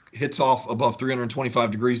hits off above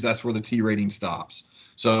 325 degrees, that's where the T rating stops.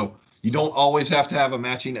 So you don't always have to have a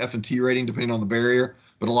matching F and T rating depending on the barrier,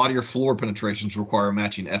 but a lot of your floor penetrations require a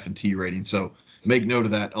matching F and T rating. So make note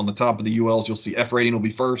of that. On the top of the ULs, you'll see F rating will be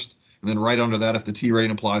first, and then right under that, if the T rating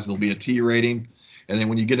applies, there'll be a T rating. And then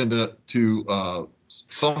when you get into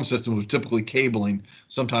some systems with typically cabling,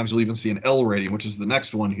 sometimes you'll even see an L rating, which is the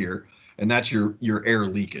next one here, and that's your air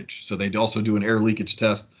leakage. So they also do an air leakage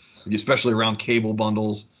test, especially around cable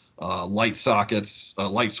bundles, light sockets,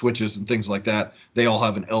 light switches, and things like that. They all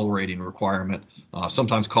have an L rating requirement,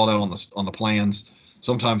 sometimes called out on the plans,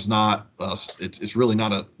 sometimes not. It's really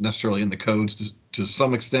not necessarily in the codes to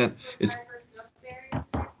some extent. It's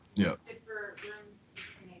yeah.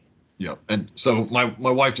 Yeah, and so my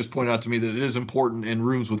wife just pointed out to me that it is important in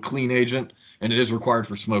rooms with clean agent, and it is required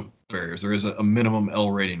for smoke barriers. There is a minimum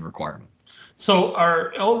L rating requirement. So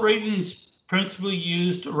are L ratings principally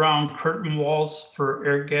used around curtain walls for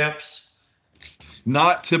air gaps?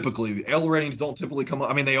 Not typically. The L ratings don't typically come up.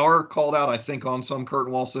 I mean, they are called out, I think, on some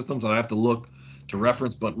curtain wall systems, and I have to look to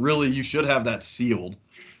reference, but really you should have that sealed.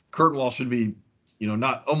 Curtain wall should be,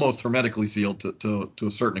 not almost hermetically sealed to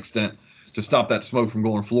a certain extent, to stop that smoke from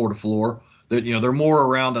going floor to floor. That they're more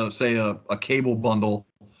around a cable bundle.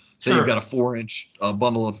 Say You've got a 4-inch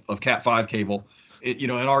bundle of Cat 5 cable.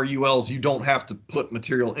 In our ULs, you don't have to put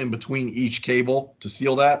material in between each cable to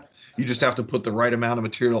seal that. You just have to put the right amount of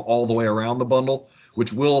material all the way around the bundle,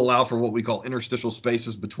 which will allow for what we call interstitial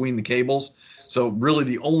spaces between the cables. So really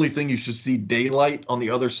the only thing you should see daylight on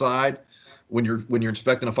the other side when you're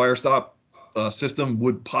inspecting a Firestop system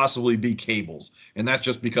would possibly be cables. And that's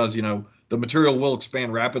just because, the material will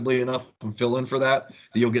expand rapidly enough and fill in for that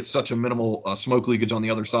you'll get such a minimal smoke leakage on the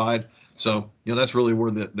other side. So, that's really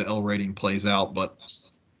where the L rating plays out, but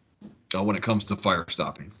when it comes to fire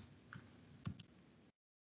stopping.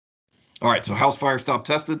 All right, so how's Firestop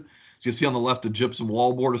tested? So you'll see on the left, the gypsum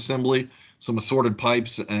wallboard assembly, some assorted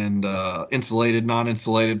pipes and insulated,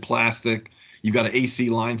 non-insulated, plastic. You've got an AC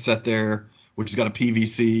line set there, which has got a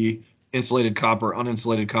PVC, insulated copper,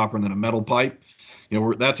 uninsulated copper, and then a metal pipe.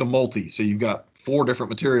 That's a multi. So you've got 4 different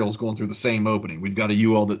materials going through the same opening. We've got a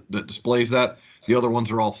UL that displays that. The other ones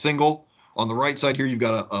are all single. On the right side here, you've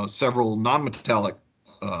got several non-metallic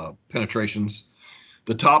penetrations.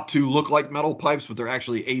 The top 2 look like metal pipes, but they're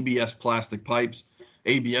actually ABS plastic pipes.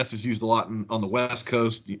 ABS is used a lot on the West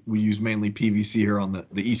Coast. We use mainly PVC here on the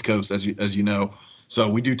East Coast, as you know. So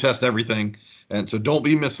we do test everything. And so don't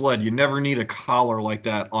be misled. You never need a collar like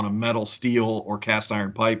that on a metal, steel, or cast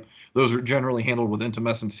iron pipe. Those are generally handled with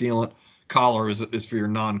intumescent sealant. Collar is for your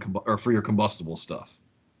for your combustible stuff.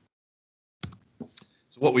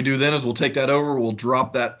 So what we do then is we'll take that over. We'll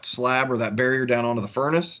drop that slab or that barrier down onto the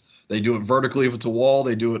furnace. They do it vertically if it's a wall.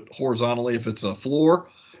 They do it horizontally if it's a floor,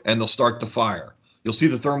 and they'll start the fire. You'll see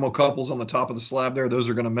the thermocouples on the top of the slab there. Those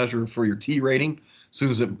are going to measure for your T rating. As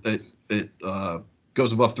soon as it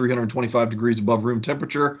goes above 325 degrees above room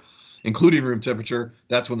temperature, including room temperature,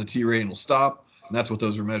 that's when the T rating will stop, and that's what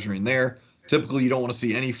those are measuring there. Typically, you don't want to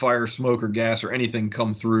see any fire, smoke, or gas or anything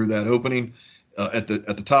come through that opening. At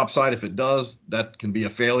the top side, if it does, that can be a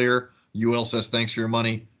failure. UL says, thanks for your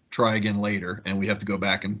money, try again later, and we have to go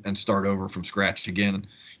back and start over from scratch again.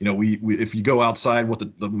 We if you go outside what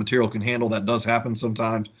the material can handle, that does happen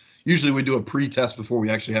sometimes. Usually we do a pre-test before we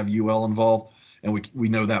actually have UL involved, and we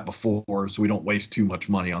know that before, so we don't waste too much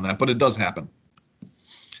money on that, but it does happen.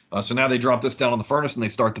 So now they drop this down on the furnace and they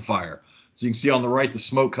start the fire. So you can see on the right the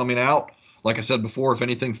smoke coming out. Like I said before, if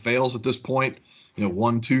anything fails at this point,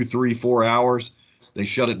 1, 2, 3, 4 hours, they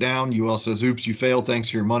shut it down. UL says, oops, you failed, thanks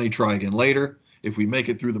for your money, try again later. If we make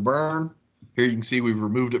it through the burn, Here you can see we've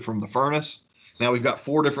removed it from the furnace. Now we've got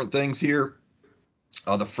 4 different things here.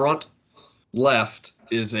 The front left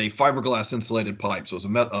is a fiberglass insulated pipe. So it's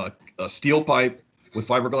a steel pipe with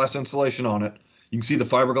fiberglass insulation on it. You can see the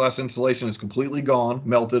fiberglass insulation is completely gone,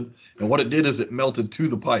 melted. And what it did is it melted to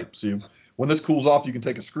the pipe. So when this cools off, you can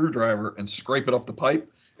take a screwdriver and scrape it up the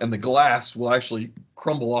pipe, and the glass will actually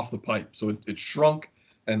crumble off the pipe. So it shrunk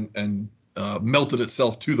and melted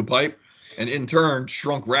itself to the pipe, and in turn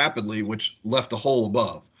shrunk rapidly, which left a hole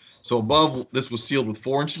above. So above, this was sealed with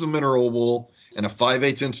 4 inches of mineral wool and a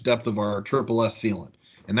 5/8 inch depth of our SSS sealant.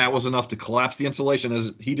 And that was enough to collapse the insulation as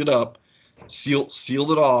it heated up,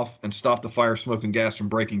 sealed it off, and stopped the fire, smoke, and gas from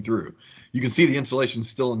breaking through. You can see the insulation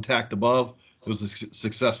still intact above. It was a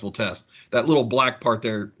successful test. That little black part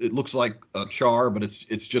there, it looks like a char, but it's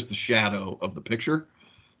just the shadow of the picture.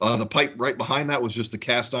 The pipe right behind that was just a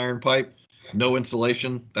cast iron pipe, no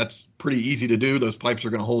insulation. That's pretty easy to do. Those pipes are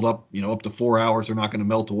going to hold up, up to 4 hours. They're not going to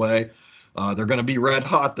melt away. They're going to be red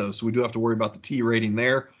hot though, so we do have to worry about the T rating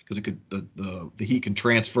there because it could the heat can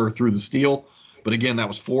transfer through the steel. But again, that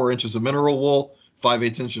was 4 inches of mineral wool,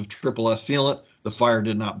 5/8 inch of SSS sealant. The fire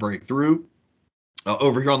did not break through.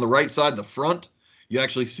 Over here on the right side, the front, you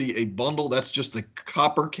actually see a bundle. That's just a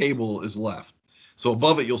copper cable is left. So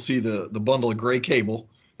above it, you'll see the bundle of gray cable.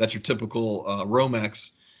 That's your typical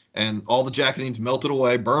Romex. And all the jacketings melted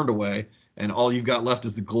away, burned away, and all you've got left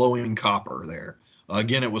is the glowing copper there.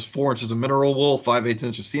 Again, it was 4 inches of mineral wool, 5/8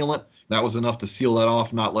 inch of sealant. That was enough to seal that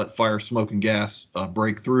off, not let fire, smoke, and gas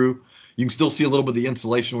break through. You can still see a little bit of the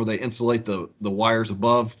insulation where they insulate the wires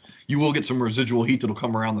above. You will get some residual heat that'll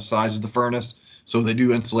come around the sides of the furnace. So they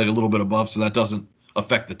do insulate a little bit above, so that doesn't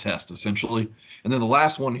affect the test, essentially. And then the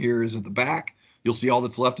last one here is at the back. You'll see all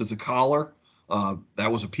that's left is a collar.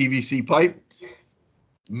 That was a PVC pipe.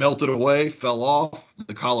 Melted away, fell off.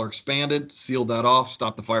 The collar expanded, sealed that off,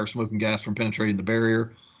 stopped the fire, smoke, and gas from penetrating the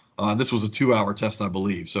barrier. This was a 2-hour test, I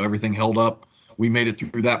believe. So everything held up. We made it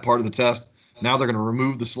through that part of the test. Now they're going to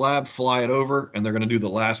remove the slab, fly it over, and they're going to do the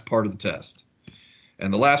last part of the test.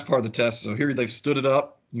 And the last part of the test, so here they've stood it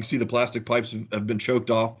up. You see the plastic pipes have been choked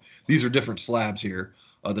off. These are different slabs here.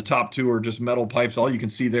 The top 2 are just metal pipes. All you can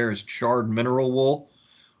see there is charred mineral wool.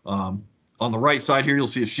 On the right side here, you'll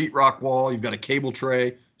see a sheetrock wall. You've got a cable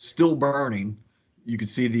tray still burning. You can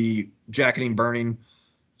see the jacketing burning,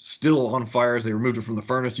 still on fire as they removed it from the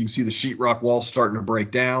furnace. You can see the sheetrock wall starting to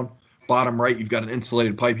break down. Bottom right, you've got an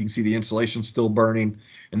insulated pipe. You can see the insulation still burning.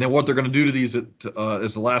 And then what they're going to do to these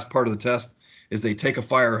as the last part of the test is they take a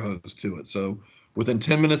fire hose to it. So within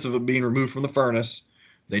 10 minutes of it being removed from the furnace,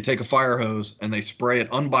 they take a fire hose and they spray it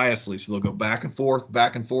unbiasedly. So they'll go back and forth,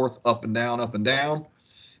 up and down, up and down.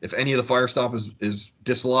 If any of the Firestop is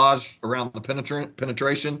dislodged around the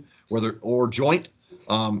penetration, or joint,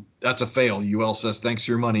 that's a fail. UL says, thanks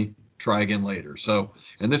for your money, try again later. So,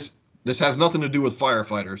 and this has nothing to do with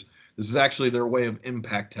firefighters. This is actually their way of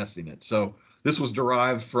impact testing it. So this was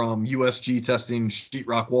derived from USG testing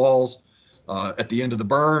sheetrock walls. At the end of the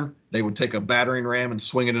burn, they would take a battering ram and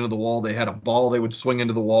swing it into the wall. They had a ball they would swing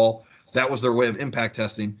into the wall. That was their way of impact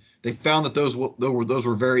testing. They found that those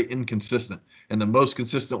were very inconsistent, and the most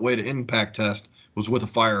consistent way to impact test was with a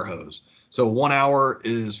fire hose. So 1 hour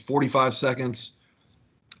is 45 seconds.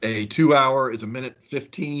 A 2 hour is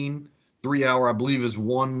 1:15. 3 hour, I believe, is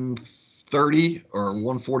 1:30 or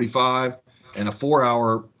 1:45, and a 4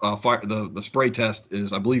 hour the spray test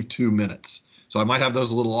is, I believe, 2 minutes. So I might have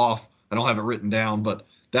those a little off. I don't have it written down, but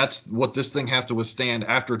that's what this thing has to withstand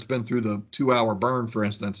after it's been through the 2 hour burn, for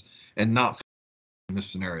instance, and not in this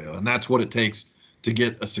scenario. And that's what it takes to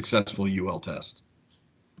get a successful UL test.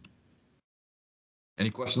 Any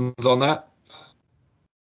questions on that?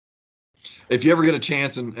 If you ever get a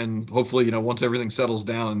chance, and hopefully, once everything settles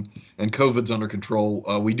down and COVID's under control,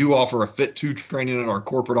 we do offer a Fit 2 training at our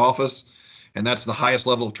corporate office, and that's the highest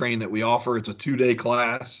level of training that we offer. It's a 2-day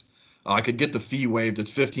class. I could get the fee waived. It's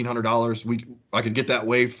 $1,500. I could get that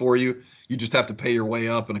waived for you. You just have to pay your way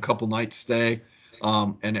up and a couple nights stay.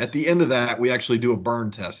 And at the end of that, we actually do a burn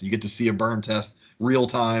test. You get to see a burn test real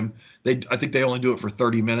time. I think they only do it for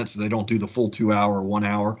 30 minutes. They don't do the full 2 hour, 1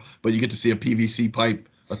 hour, but you get to see a PVC pipe,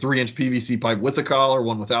 a 3-inch PVC pipe with a collar,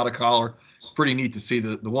 one without a collar. It's pretty neat to see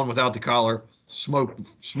the one without the collar, smoke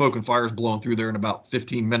and fires blowing through there in about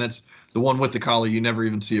 15 minutes. The one with the collar, you never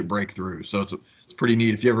even see it break through. So it's pretty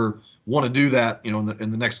neat. If you ever want to do that, in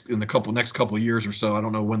the next couple of years or so, I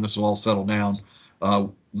don't know when this will all settle down.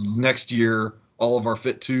 Next year, all of our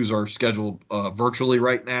Fit 2s are scheduled virtually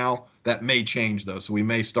right now. That may change though, so we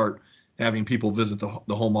may start having people visit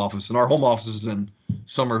the home office. And our home office is in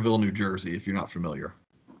Somerville, New Jersey, if you're not familiar.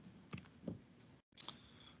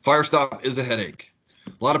 Firestop is a headache.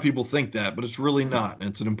 A lot of people think that, but it's really not, and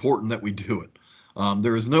it's important that we do it.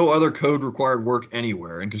 There is no other code required work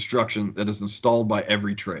anywhere in construction that is installed by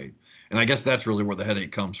every trade. And I guess that's really where the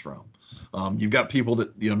headache comes from. You've got people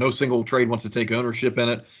that, no single trade wants to take ownership in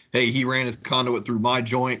it. Hey, he ran his conduit through my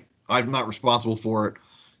joint. I'm not responsible for it.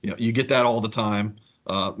 You get that all the time.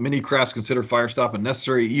 Many crafts consider Firestop a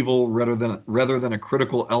necessary evil rather than a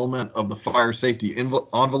critical element of the fire safety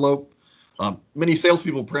envelope. Many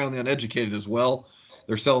salespeople prey on the uneducated as well.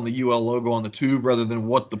 They're selling the UL logo on the tube rather than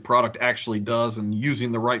what the product actually does, and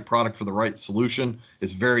using the right product for the right solution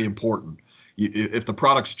is very important. If the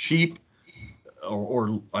product's cheap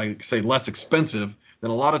or I say less expensive,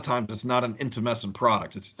 then a lot of times it's not an intumescent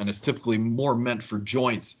product. It's typically more meant for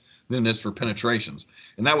joints than it is for penetrations.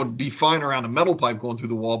 And that would be fine around a metal pipe going through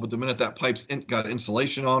the wall, but the minute that pipe's got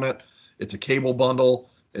insulation on it, it's a cable bundle,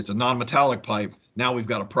 it's a non-metallic pipe, now we've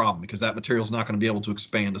got a problem because that material is not going to be able to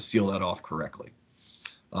expand to seal that off correctly.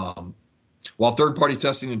 While third-party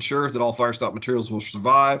testing ensures that all Firestop materials will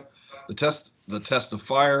survive the test of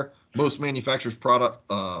fire, most manufacturers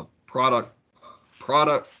produce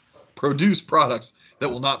products that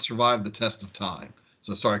will not survive the test of time.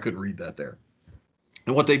 So sorry, I couldn't read that there.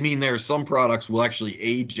 And what they mean there is some products will actually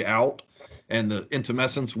age out, and the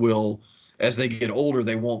intumescence will, as they get older,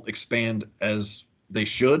 they won't expand as they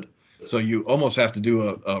should. So you almost have to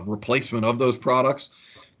do a replacement of those products.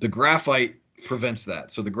 The graphite prevents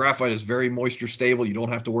that. So the graphite is very moisture stable. You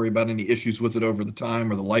don't have to worry about any issues with it over the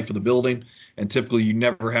time or the life of the building. And typically you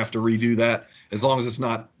never have to redo that as long as it's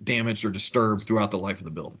not damaged or disturbed throughout the life of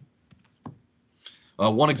the building.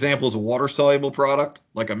 One example is a water-soluble product,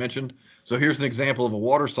 like I mentioned. So here's an example of a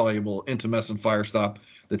water-soluble intumescent Firestop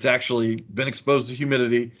that's actually been exposed to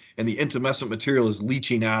humidity, and the intumescent material is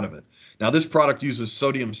leaching out of it. Now, this product uses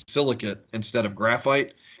sodium silicate instead of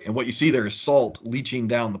graphite, and what you see there is salt leaching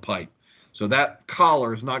down the pipe. So that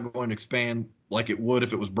collar is not going to expand like it would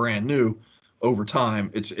if it was brand new. Over time,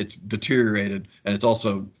 it's deteriorated, and it's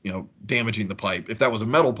also damaging the pipe. If that was a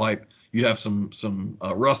metal pipe, you'd have some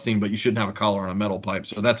rusting, but you shouldn't have a collar on a metal pipe.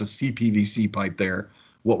 So that's a CPVC pipe there.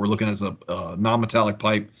 What we're looking at is a non-metallic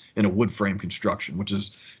pipe in a wood frame construction, which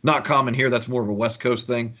is not common here. That's more of a West Coast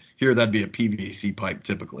thing. Here, that'd be a PVC pipe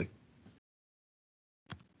typically.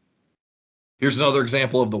 Here's another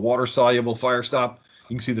example of the water-soluble Firestop.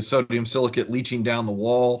 You can see the sodium silicate leaching down the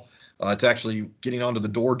wall. It's actually getting onto the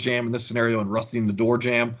door jamb in this scenario and rusting the door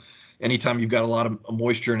jamb. Anytime you've got a lot of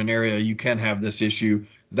moisture in an area, you can have this issue.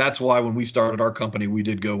 That's why when we started our company, we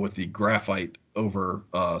did go with the graphite over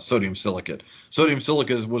sodium silicate. Sodium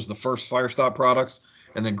silicate was the first Firestop products,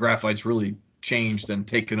 and then graphite's really changed and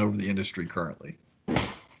taken over the industry currently.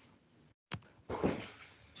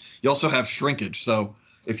 You also have shrinkage. So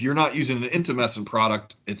if you're not using an intumescent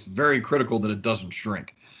product, it's very critical that it doesn't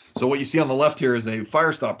shrink. So what you see on the left here is a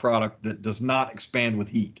Firestop product that does not expand with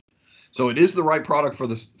heat. So it is the right product for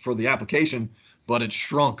the application, but it's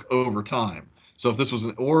shrunk over time. So if this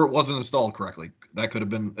was or it wasn't installed correctly, that could have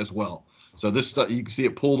been as well. So this stuff, you can see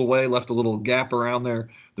it pulled away, left a little gap around there.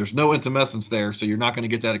 There's no intumescence there, so you're not going to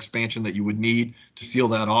get that expansion that you would need to seal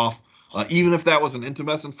that off. Even if that was an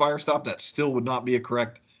intumescent Firestop, that still would not be a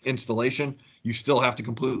correct installation. You still have to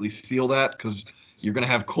completely seal that because you're going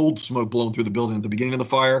to have cold smoke blowing through the building at the beginning of the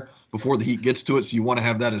fire before the heat gets to it. So you want to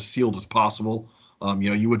have that as sealed as possible.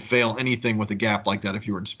 You would fail anything with a gap like that if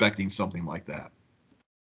you were inspecting something like that.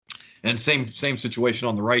 And same situation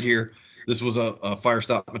on the right here. This was a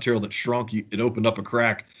Firestop material that shrunk. It opened up a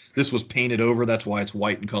crack. This was painted over. That's why it's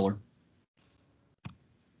white in color.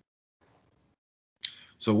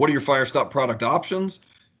 So what are your Firestop product options?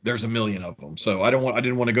 There's a million of them. So I didn't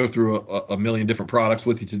want to go through a million different products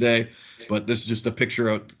with you today, but this is just a picture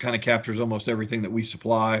of kind of captures almost everything that we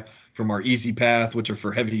supply from our Easy Path, which are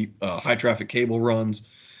for heavy high traffic cable runs.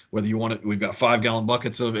 Whether you want it, we've got 5-gallon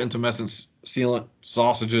buckets of intumescent sealant,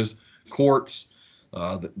 sausages, quartz.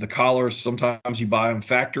 The collars, sometimes you buy them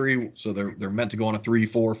factory, so they're meant to go on a 3,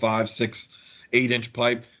 4, 5, 6, 8-inch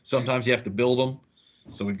pipe. Sometimes you have to build them.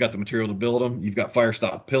 So we've got the material to build them. You've got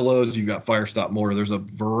Firestop pillows. You've got Firestop mortar. There's a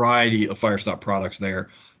variety of Firestop products there,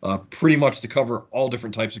 pretty much to cover all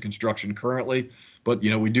different types of construction currently. But,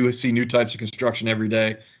 we do see new types of construction every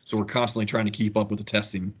day. So we're constantly trying to keep up with the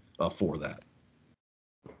testing for that.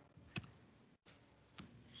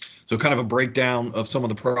 So kind of a breakdown of some of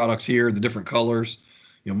the products here, the different colors.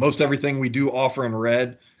 Most everything we do offer in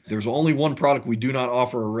red. There's only one product we do not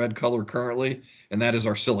offer a red color currently, and that is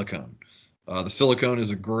our silicone. The silicone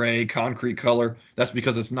is a gray concrete color. That's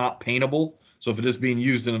because it's not paintable. So if it is being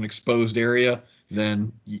used in an exposed area,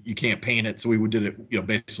 then you can't paint it. So we did it,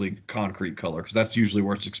 basically concrete color, because that's usually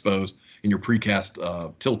where it's exposed in your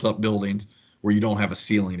precast tilt-up buildings where you don't have a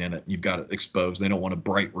sealing in it. You've got it exposed. They don't want a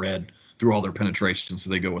bright red through all their penetration, so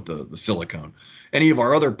they go with the silicone. Any of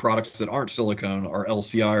our other products that aren't silicone, our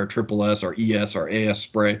LCI, our Triple S, our ES, our AS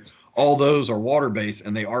spray, all those are water-based,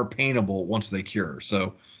 and they are paintable once they cure.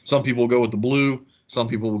 So some people will go with the blue, some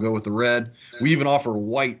people will go with the red. We even offer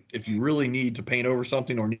white if you really need to paint over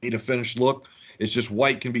something or need a finished look. It's just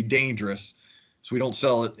white can be dangerous, so we don't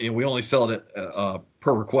sell it, and we only sell it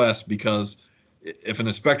per request, because if an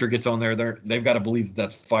inspector gets on there, they've got to believe that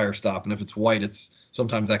that's Firestop, and if it's white,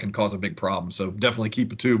 sometimes that can cause a big problem. So definitely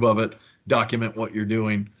keep a tube of it, document what you're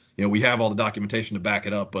doing. You know, we have all the documentation to back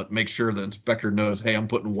it up, but make sure the inspector knows, hey, I'm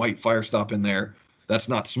putting white Firestop in there. That's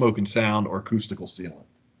not smoke and sound or acoustical sealant.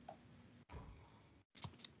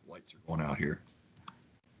 Lights are going out here.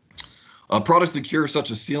 Products that cure, such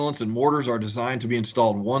as sealants and mortars, are designed to be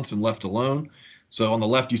installed once and left alone. So on the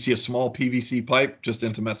left, you see a small PVC pipe, just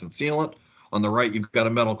intumescent sealant. On the right, you've got a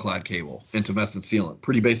metal clad cable, intumescent sealant.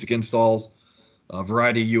 Pretty basic installs, a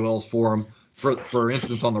variety of ULs for them. For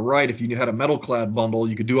instance, on the right, if you had a metal clad bundle,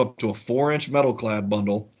 you could do up to a 4-inch metal clad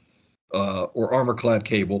bundle or armor clad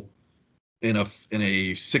cable in a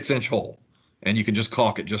 6-inch hole. And you can just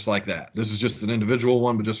caulk it just like that. This is just an individual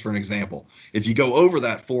one, but just for an example. If you go over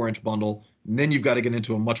that 4-inch bundle, then you've got to get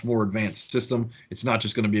into a much more advanced system. It's not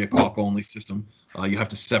just going to be a caulk-only system. You have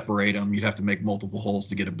to separate them. You'd have to make multiple holes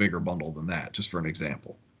to get a bigger bundle than that, just for an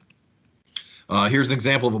example. Here's an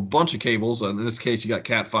example of a bunch of cables. In this case, you got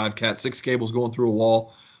Cat 5, Cat 6 cables going through a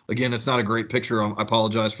wall. Again, it's not a great picture. I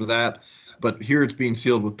apologize for that. But here it's being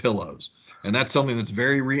sealed with pillows. And that's something that's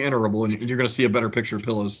very re-enterable, and you're going to see a better picture of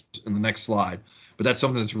pillows in the next slide. But that's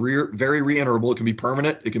something that's very re-enterable. It can be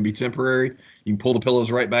permanent. It can be temporary. You can pull the pillows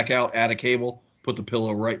right back out, add a cable, put the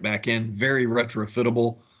pillow right back in. Very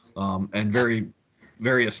retrofittable and very,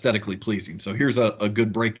 very aesthetically pleasing. So here's a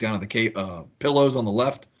good breakdown of the pillows on the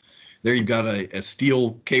left. There you've got a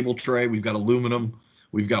steel cable tray. We've got aluminum.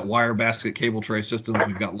 We've got wire basket cable tray systems.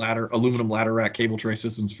 We've got aluminum ladder rack cable tray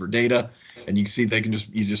systems for data. And you can see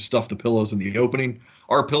you just stuff the pillows in the opening.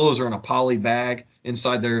 Our pillows are in a poly bag.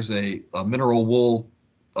 Inside there's a mineral wool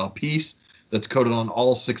piece that's coated on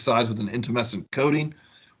all 6 sides with an intumescent coating.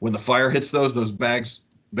 When the fire hits those bags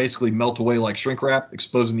basically melt away like shrink wrap,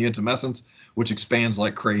 exposing the intumescence, which expands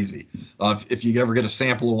like crazy. If you ever get a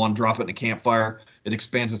sample of one, drop it in a campfire, it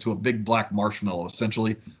expands into a big black marshmallow,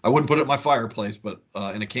 essentially. I wouldn't put it in my fireplace, but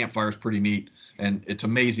in a campfire is pretty neat. And it's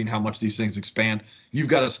amazing how much these things expand. You've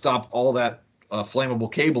got to stop all that flammable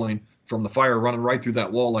cabling from the fire running right through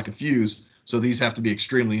that wall like a fuse. So these have to be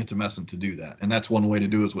extremely intumescent to do that. And that's one way to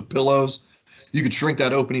do it is with pillows. You could shrink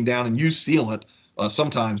that opening down and use sealant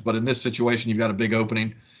sometimes, but in this situation, you've got a big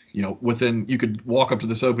opening. You know, you could walk up to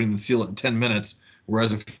this opening and seal it in 10 minutes.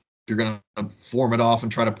 Whereas if you're going to form it off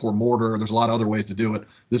and try to pour mortar, there's a lot of other ways to do it.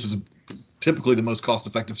 This is typically the most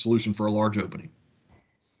cost-effective solution for a large opening.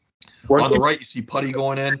 On the right, you see putty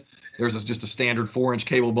going in. There's just a standard 4-inch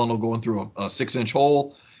cable bundle going through a 6-inch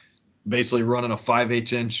hole, basically running a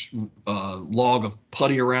 5/8-inch log of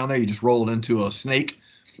putty around there. You just roll it into a snake,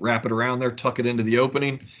 wrap it around there, tuck it into the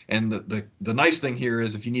opening. And the nice thing here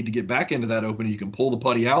is if you need to get back into that opening, you can pull the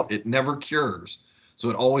putty out. It never cures. So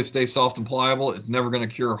it always stays soft and pliable. It's never going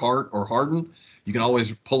to cure hard or harden. You can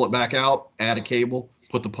always pull it back out, add a cable,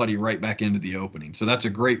 put the putty right back into the opening. So that's a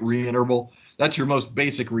great re-enterable. That's your most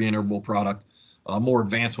basic re-enterable product. A more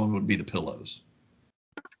advanced one would be the pillows.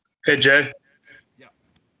 Hey, Jay.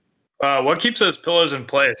 Yeah. What keeps those pillows in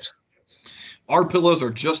place? Our pillows are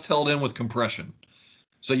just held in with compression.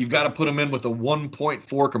 So you've got to put them in with a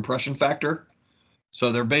 1.4 compression factor.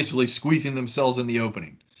 So they're basically squeezing themselves in the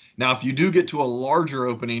opening. Now, if you do get to a larger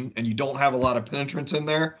opening and you don't have a lot of penetrance in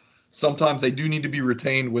there, sometimes they do need to be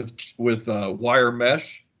retained with wire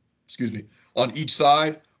mesh, on each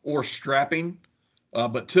side or strapping.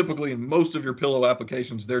 But typically in most of your pillow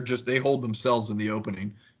applications, they hold themselves in the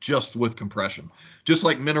opening just with compression. Just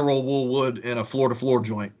like mineral wool would in a floor-to-floor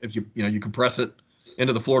joint. If you compress it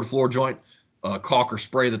into the floor-to-floor joint, caulk or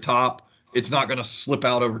spray the top, it's not going to slip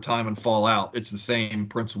out over time and fall out. It's the same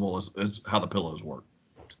principle as how the pillows work.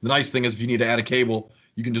 The nice thing is if you need to add a cable,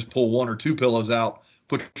 you can just pull 1 or 2 pillows out,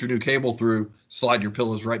 put your new cable through, slide your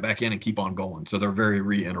pillows right back in and keep on going. So they're very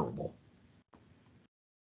re-enterable.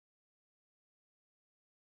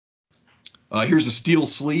 Here's a steel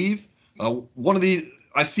sleeve. One of these,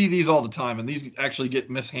 I see these all the time, and these actually get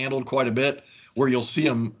mishandled quite a bit, where you'll see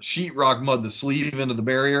them sheetrock mud the sleeve into the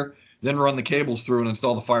barrier, then run the cables through and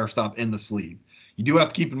install the Firestop in the sleeve. You do have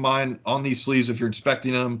to keep in mind on these sleeves, if you're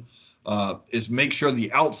inspecting them, is make sure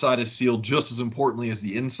the outside is sealed just as importantly as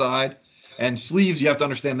the inside. And sleeves, you have to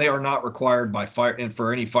understand, they are not required by fire and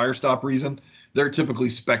for any Firestop reason. they're typically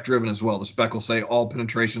spec driven as well. The spec will say all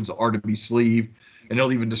penetrations are to be sleeve, and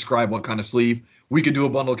it'll even describe what kind of sleeve. We could do a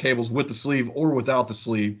bundle of cables with the sleeve or without the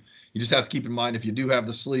sleeve. You just have to keep in mind, if you do have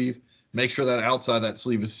the sleeve, make sure that outside that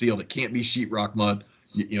sleeve is sealed. It can't be sheetrock mud.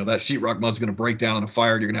 You know, that sheetrock mud's going to break down in a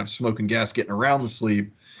fire. You're going to have smoke and gas getting around the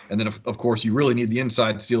sleeve. And then, of course, you really need the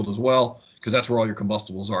inside sealed as well, because that's where all your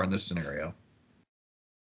combustibles are in this scenario.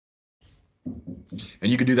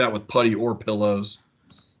 And you can do that with putty or pillows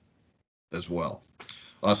as well.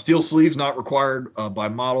 Steel sleeves not required by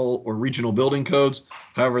model or regional building codes.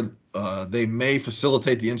 However, they may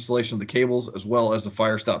facilitate the installation of the cables as well as the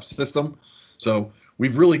Firestop system. So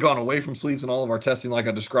we've really gone away from sleeves in all of our testing, like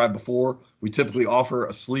I described before. We typically offer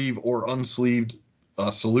a sleeve or unsleeved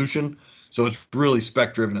solution. So it's really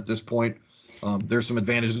spec driven at this point. There's some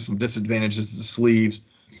advantages, some disadvantages to the sleeves,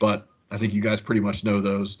 but I think you guys pretty much know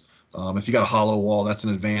those. If you got a hollow wall, that's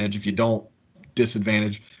an advantage. If you don't,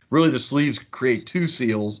 disadvantage. Really, the sleeves create two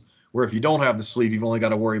seals, where if you don't have the sleeve, you've only got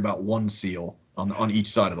to worry about one seal on each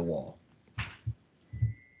side of the wall.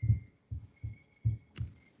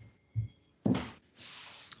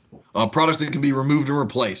 Products that can be removed and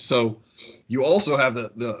replaced. So you also have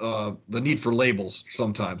the need for labels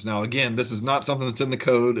sometimes. Now, again, this is not something that's in the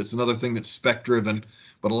code. It's another thing that's spec driven,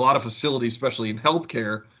 but a lot of facilities, especially in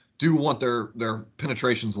healthcare, do want their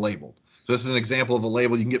penetrations labeled. So this is an example of a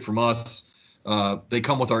label you can get from us. They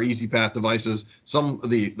come with our EasyPath devices. Some of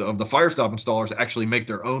the Firestop installers actually make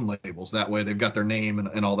their own labels. That way they've got their name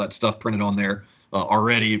and all that stuff printed on there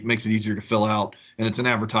already. It makes it easier to fill out, and it's an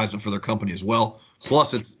advertisement for their company as well.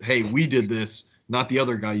 Plus, it's, hey, we did this, not the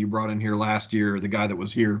other guy you brought in here last year, the guy that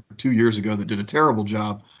was here 2 years ago that did a terrible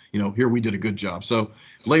job. You know, here we did a good job. So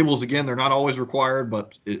labels, again, they're not always required,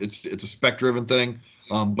 but it's a spec-driven thing.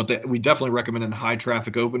 But we definitely recommend in high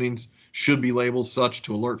traffic openings should be labeled such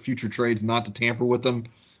to alert future trades not to tamper with them.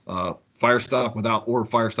 Firestop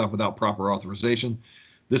without proper authorization.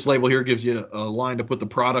 This label here gives you a line to put the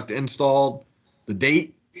product installed, the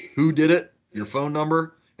date, who did it, your phone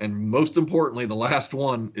number, and most importantly, the last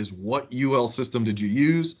one is what UL system did you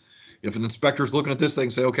use? If an inspector is looking at this, they can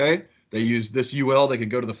say, okay, they use this UL. They could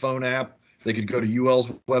go to the phone app. They could go to UL's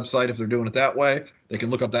website if they're doing it that way. They can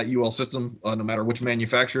look up that UL system, no matter which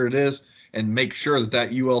manufacturer it is, and make sure that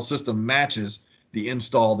that UL system matches the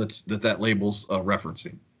install that label's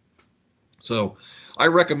referencing. So I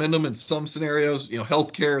recommend them in some scenarios. You know,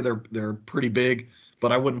 healthcare, they're pretty big,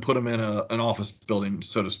 but I wouldn't put them in an office building,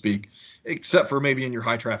 so to speak, except for maybe in your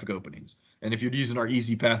high traffic openings. And if you're using our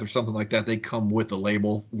EasyPath or something like that, they come with a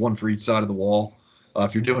label, one for each side of the wall.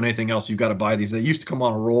 If you're doing anything else, you've got to buy these. They used to come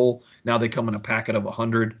on a roll. Now they come in a packet of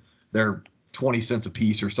 100. They're 20 cents a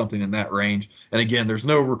piece or something in that range. And again, there's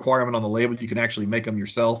no requirement on the label. You can actually make them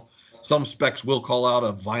yourself. Some specs will call out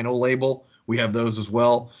a vinyl label. We have those as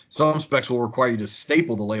well. Some specs will require you to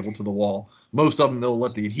staple the label to the wall. Most of them, they'll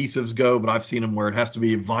let the adhesives go, but I've seen them where it has to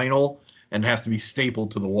be vinyl and it has to be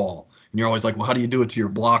stapled to the wall. And you're always like, well, how do you do it to your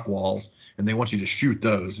block walls? And they want you to shoot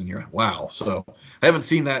those, and you're, wow. So I haven't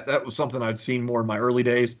seen that. That was something I'd seen more in my early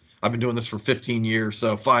days. I've been doing this for 15 years.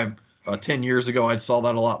 So 10 years ago, I saw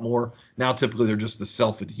that a lot more. Now, typically, they're just the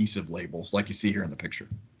self-adhesive labels like you see here in the picture.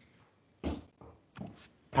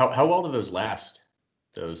 How well do those last,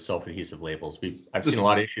 those self-adhesive labels? I've seen a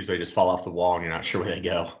lot of issues where they just fall off the wall and you're not sure where they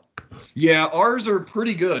go. Yeah, ours are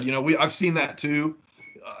pretty good. You know, I've seen that too.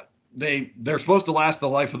 They're supposed to last the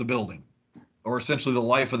life of the building, or essentially the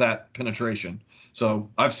life of that penetration. So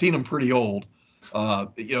I've seen them pretty old.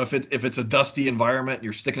 You know, if it's a dusty environment, and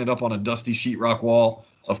you're sticking it up on a dusty sheetrock wall,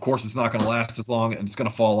 of course it's not going to last as long and it's going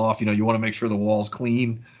to fall off. You know, you want to make sure the wall's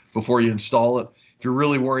clean before you install it. If you're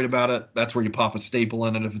really worried about it, that's where you pop a staple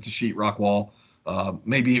in it if it's a sheetrock wall.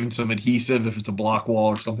 Maybe even some adhesive if it's a block wall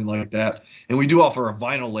or something like that. And we do offer a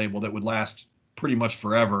vinyl label that would last pretty much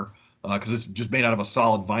forever, because it's just made out of a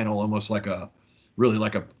solid vinyl, almost like a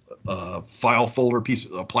file folder piece,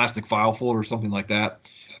 a plastic file folder or something like that.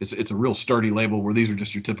 It's a real sturdy label, where these are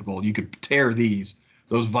just your typical, you could tear those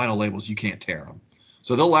vinyl labels, you can't tear them.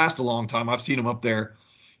 So they'll last a long time. I've seen them up there.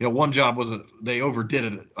 You know, one job was they overdid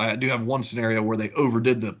it. I do have one scenario where they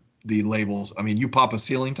overdid the labels. I mean, you pop a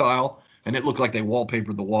ceiling tile and it looked like they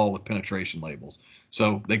wallpapered the wall with penetration labels.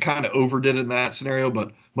 So they kind of overdid it in that scenario,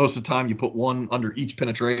 but most of the time you put one under each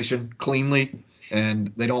penetration cleanly,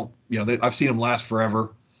 and they don't, you know, I've seen them last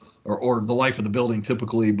forever, or the life of the building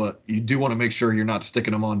typically, but you do want to make sure you're not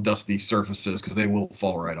sticking them on dusty surfaces, because they will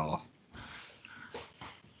fall right off.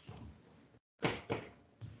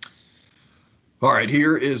 All right,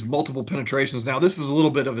 here is multiple penetrations. Now, this is a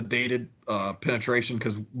little bit of a dated penetration,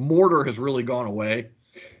 because mortar has really gone away.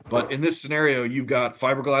 But in this scenario, you've got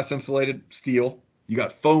fiberglass insulated steel, You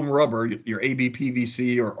got foam rubber, your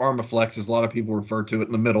ABPVC or Armaflex, as a lot of people refer to it,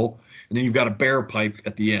 in the middle, and then you've got a bare pipe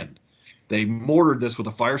at the end. They mortared this with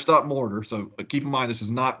a Firestop mortar, so keep in mind this is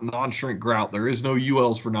not non-shrink grout. There is no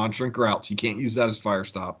ULs for non-shrink grouts. You can't use that as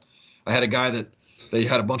Firestop. I had a guy that they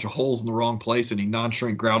had a bunch of holes in the wrong place, and he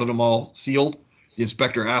non-shrink grouted them all sealed. The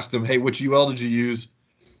inspector asked him, "Hey, which UL did you use?"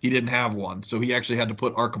 He didn't have one, so he actually had to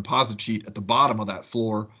put our composite sheet at the bottom of that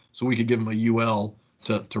floor so we could give him a UL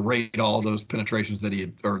to rate all those penetrations that he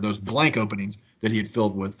had, or those blank openings that he had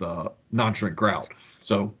filled with non-shrink grout.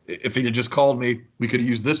 So if he had just called me, we could have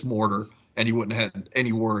used this mortar, and he wouldn't have had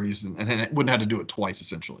any worries, and wouldn't have to do it twice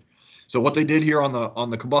essentially. So what they did here on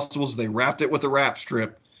the combustibles, they wrapped it with a wrap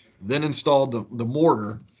strip, then installed the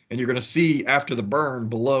mortar, and you're going to see after the burn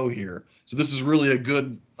below here. So this is really a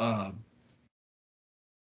good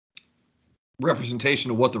representation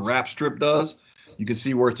of what the wrap strip does. You can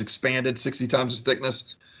see where it's expanded 60 times its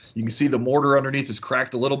thickness. You can see the mortar underneath is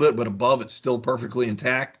cracked a little bit, but above it's still perfectly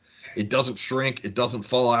intact. It doesn't shrink. It doesn't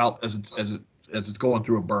fall out as it's going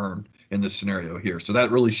through a burn in this scenario here. So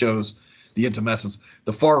that really shows the intumescence.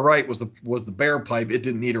 The far right was the bare pipe. It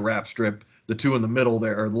didn't need a wrap strip. The two in the middle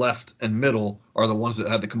there, or left and middle, are the ones that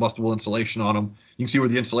had the combustible insulation on them. You can see where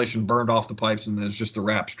the insulation burned off the pipes, and there's just the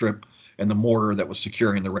wrap strip and the mortar that was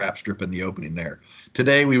securing the wrap strip in the opening there.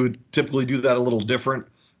 Today, we would typically do that a little different,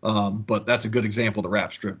 but that's a good example of the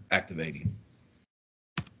wrap strip activating.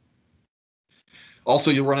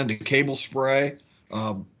 Also, you'll run into cable spray.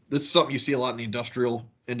 This is something you see a lot in the industrial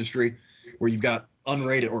industry, where you've got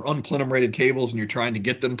unrated or unplenum rated cables and you're trying to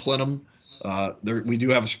get them plenum. We do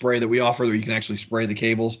have a spray that we offer where you can actually spray the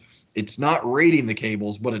cables. It's not rating the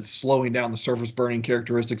cables, but it's slowing down the surface burning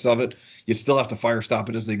characteristics of it. You still have to fire stop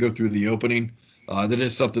it as they go through the opening. That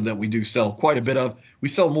is something that we do sell quite a bit of. We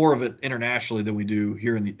sell more of it internationally than we do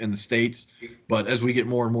here in the States. But as we get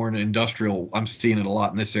more and more into industrial, I'm seeing it a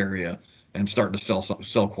lot in this area and starting to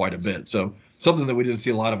sell quite a bit. So something that we didn't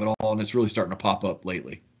see a lot of at all, and it's really starting to pop up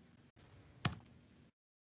lately.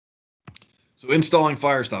 So installing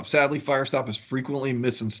Firestop. Sadly, Firestop is frequently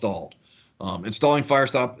misinstalled. Installing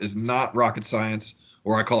Firestop is not rocket science,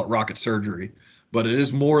 or I call it rocket surgery, but it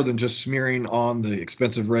is more than just smearing on the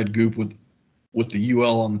expensive red goop with the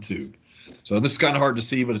UL on the tube. So this is kind of hard to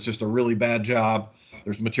see, but it's just a really bad job.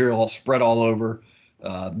 There's material all spread all over.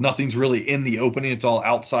 Nothing's really in the opening. It's all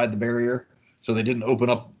outside the barrier. So they didn't open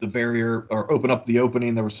up the barrier or open up the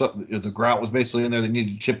opening. There was the grout was basically in there. They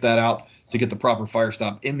needed to chip that out to get the proper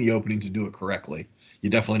Firestop in the opening to do it correctly. You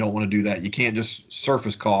definitely don't want to do that. You can't just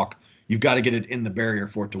surface caulk. You've got to get it in the barrier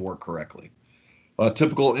for it to work correctly.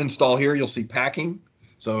 Typical install here, you'll see packing.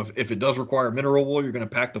 So if it does require mineral wool, you're going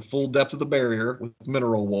to pack the full depth of the barrier with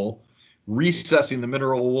mineral wool, recessing the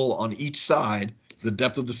mineral wool on each side, the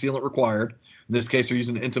depth of the sealant required. In this case, they're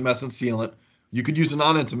using an intumescent sealant. You could use a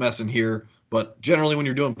non-intumescent here, but generally when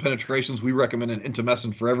you're doing penetrations, we recommend an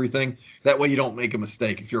intumescent for everything. That way you don't make a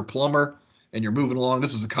mistake. If you're a plumber and you're moving along,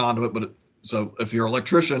 this is a conduit, but so if you're an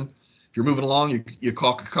electrician, if you're moving along, you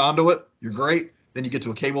caulk a conduit, you're great. Then you get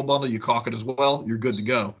to a cable bundle, you caulk it as well, you're good to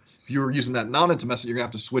go. If you were using that non-intumescent, you're gonna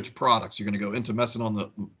have to switch products. You're gonna go intumescent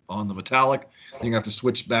on the metallic, then you're gonna have to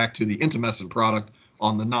switch back to the intumescent product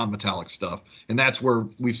on the non-metallic stuff. And that's where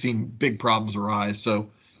we've seen big problems arise. So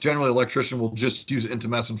generally, electrician will just use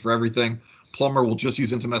intumescent for everything. Plumber will just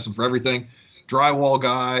use intumescent for everything. Drywall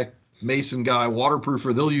guy, mason guy,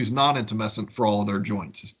 waterproofer, they'll use non-intumescent for all of their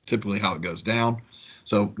joints. It's typically how it goes down.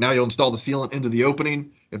 So now you'll install the sealant into the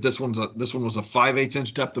opening. If this one was a 5/8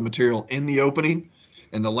 inch depth of material in the opening,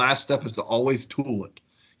 and the last step is to always tool it.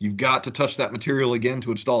 You've got to touch that material again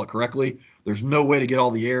to install it correctly. There's no way to get all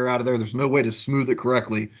the air out of there. There's no way to smooth it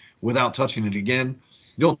correctly without touching it again.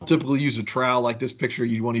 You don't typically use a trowel like this picture.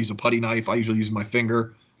 You want to use a putty knife. I usually use my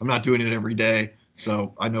finger. I'm not doing it every day,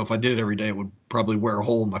 so I know if I did it every day, it would probably wear a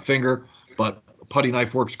hole in my finger, but a putty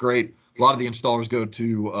knife works great. A lot of the installers go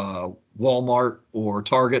to Walmart or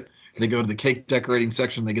Target. They go to the cake decorating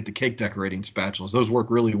section. They get the cake decorating spatulas. Those work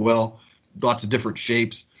really well. Lots of different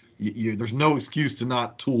shapes. There's no excuse to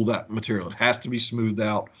not tool that material. It has to be smoothed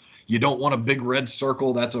out. You don't want a big red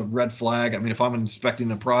circle. That's a red flag. I mean, if I'm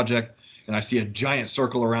inspecting a project and I see a giant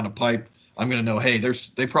circle around a pipe, I'm going to know, hey,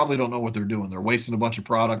 they probably don't know what they're doing. They're wasting a bunch of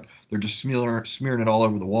product. They're just smearing it all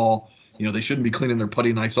over the wall. You know, they shouldn't be cleaning their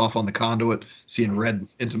putty knives off on the conduit, seeing red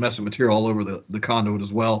intumescent material all over the conduit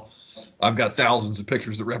as well. I've got thousands of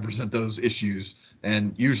pictures that represent those issues,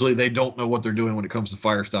 and usually they don't know what they're doing when it comes to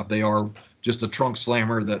Firestop. They are just a trunk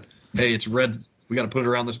slammer that, hey, it's red, we got to put it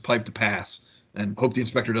around this pipe to pass, and hope the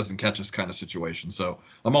inspector doesn't catch us kind of situation. So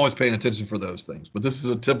I'm always paying attention for those things. But this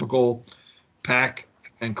is a typical pack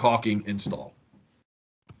and caulking install.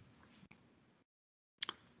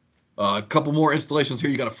 A couple more installations here.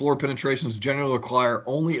 You got a floor penetrations generally require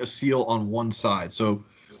only a seal on one side. So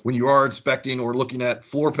when you are inspecting or looking at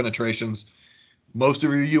floor penetrations, most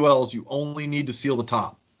of your ULs, you only need to seal the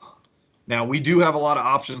top. Now, we do have a lot of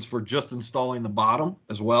options for just installing the bottom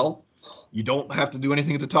as well. You don't have to do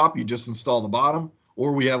anything at the top. You just install the bottom,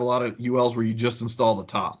 or we have a lot of ULs where you just install the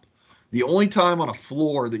top. The only time on a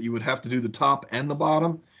floor that you would have to do the top and the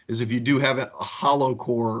bottom is if you do have a hollow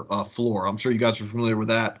core floor. I'm sure you guys are familiar with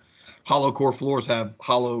that. Hollow core floors have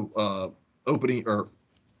hollow opening or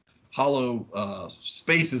hollow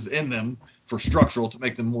spaces in them for structural to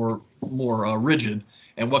make them more rigid.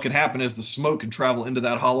 And what can happen is the smoke can travel into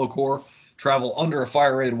that hollow core, travel under a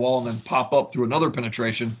fire rated wall, and then pop up through another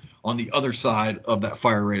penetration on the other side of that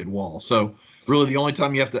fire rated wall. So really the only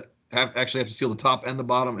time you have to seal the top and the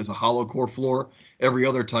bottom is a hollow core floor. Every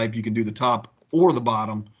other type you can do the top or the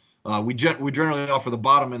bottom. We generally offer the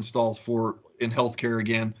bottom installs for in healthcare.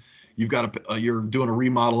 Again, you've got you're doing a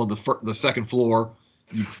remodel of the second floor.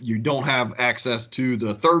 You don't have access to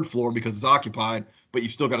the third floor because it's occupied, but you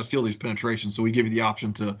still got to seal these penetrations. So we give you the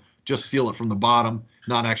option to just seal it from the bottom,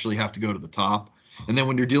 not actually have to go to the top. And then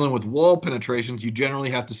when you're dealing with wall penetrations, you generally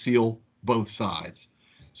have to seal both sides.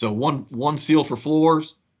 So one seal for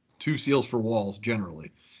floors, 2 seals for walls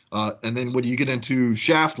generally. And then when you get into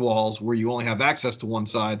shaft walls where you only have access to one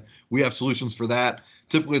side, we have solutions for that.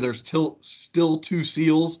 Typically there's still 2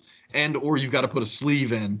 seals, and or you've got to put a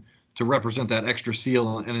sleeve in to represent that extra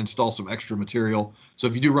seal and install some extra material. So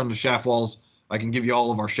if you do run the shaft walls, I can give you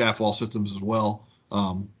all of our shaft wall systems as well.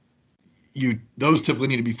 Those typically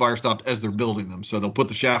need to be fire stopped as they're building them. So they'll put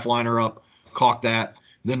the shaft liner up, caulk that,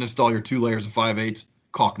 then install your 2 layers of 5/8,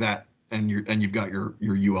 caulk that, and you've got your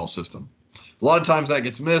UL system. A lot of times that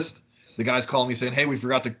gets missed. The guys call me saying, hey, we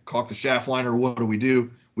forgot to caulk the shaft liner. What do we do?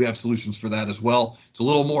 We have solutions for that as well. It's a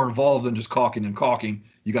little more involved than just caulking and caulking.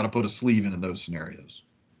 You got to put a sleeve in those scenarios.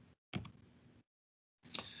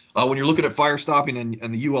 When you're looking at fire stopping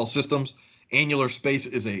and the UL systems, annular space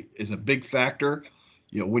is a big factor.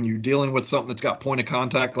 When you're dealing with something that's got point of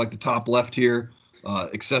contact like the top left here,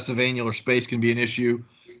 excessive annular space can be an issue.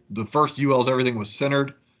 The first ULs, everything was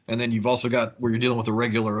centered. And then you've also got where you're dealing with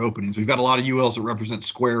irregular openings. We've got a lot of ULs that represent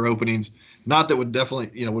square openings. Not that would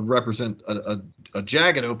definitely, would represent a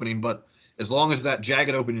jagged opening, but as long as that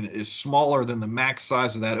jagged opening is smaller than the max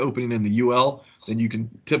size of that opening in the UL, then you can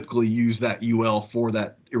typically use that UL for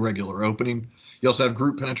that irregular opening. You also have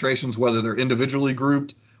group penetrations, whether they're individually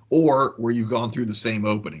grouped or where you've gone through the same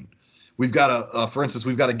opening. We've got for instance,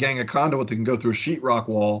 we've got a gang of conduit that can go through a sheetrock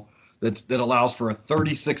wall that allows for a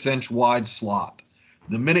 36-inch wide slot.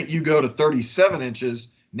 The minute you go to 37 inches,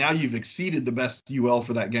 now you've exceeded the best UL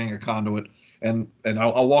for that gang of conduit. And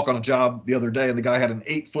I'll walk on a job the other day, and the guy had an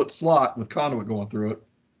 8-foot slot with conduit going through it.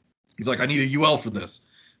 He's like, I need a UL for this.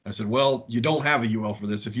 I said, well, you don't have a UL for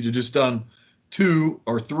this. If you'd have just done 2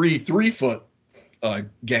 or 3 3-foot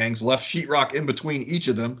gangs, left sheetrock in between each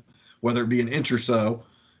of them, whether it be an inch or so,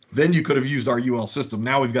 then you could have used our UL system.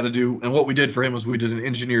 Now we've got to do, and what we did for him was we did an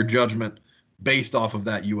engineered judgment based off of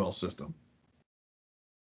that UL system.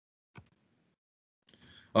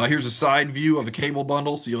 Here's a side view of a cable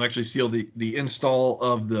bundle. So you'll actually see the install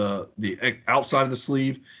of the outside of the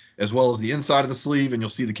sleeve as well as the inside of the sleeve, and you'll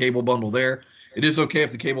see the cable bundle there. It is okay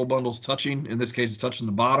if the cable bundle's touching. In this case, it's touching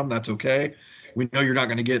the bottom. That's okay. We know you're not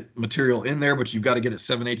going to get material in there, but you've got to get it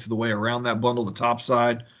 7/8 of the way around that bundle, the top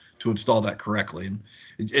side, to install that correctly. And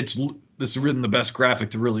this is written the best graphic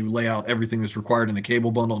to really lay out everything that's required in a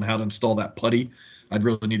cable bundle and how to install that putty. I'd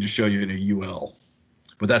really need to show you in a UL,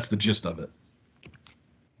 but that's the gist of it.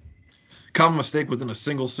 Common mistake within a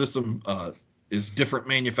single system is different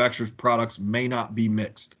manufacturers' products may not be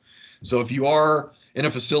mixed. So if you are in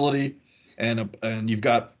a facility and you've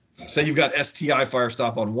got, say you've got STI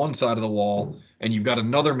Firestop on one side of the wall and you've got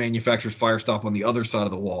another manufacturer's Firestop on the other side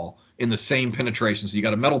of the wall in the same penetration. So you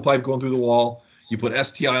got a metal pipe going through the wall, you put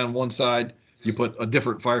STI on one side, you put a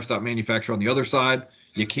different Firestop manufacturer on the other side.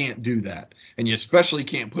 You can't do that. And you especially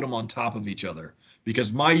can't put them on top of each other,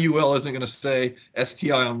 because my UL isn't going to say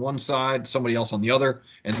STI on one side, somebody else on the other,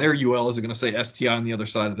 and their UL isn't going to say STI on the other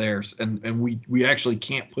side of theirs. And we actually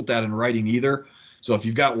can't put that in writing either. So if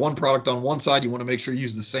you've got one product on one side, you want to make sure you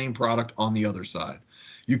use the same product on the other side.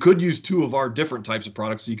 You could use 2 of our different types of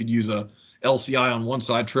products. So you could use a LCI on one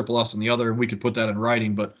side, triple S on the other, and we could put that in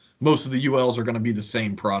writing, but most of the ULs are going to be the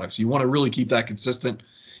same products. You want to really keep that consistent.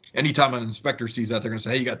 Anytime an inspector sees that, they're going to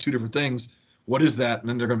say, hey, you got 2 different things. What is that? And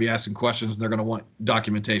then they're going to be asking questions, and they're going to want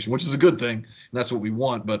documentation, which is a good thing. And that's what we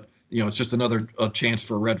want. But it's just another chance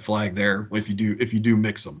for a red flag there if you do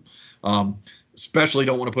mix them. Especially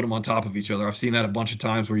don't want to put them on top of each other. I've seen that a bunch of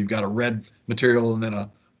times where you've got a red material and then a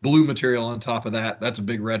blue material on top of that, that's a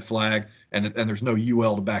big red flag, and there's no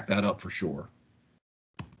UL to back that up for sure.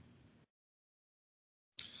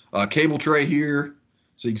 Cable tray here,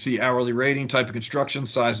 so you can see hourly rating, type of construction,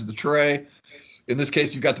 size of the tray. In this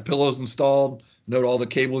case, you've got the pillows installed. Note all the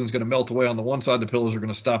cabling is going to melt away on the one side. The pillows are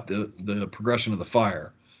going to stop the progression of the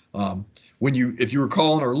fire. If you were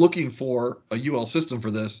calling or looking for a UL system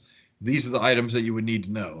for this, these are the items that you would need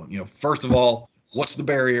to know. First of all, what's the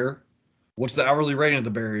barrier? What's the hourly rating of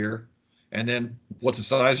the barrier? And then what's the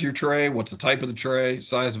size of your tray? What's the type of the tray?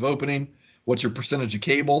 Size of opening? What's your percentage of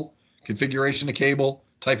cable? Configuration of cable?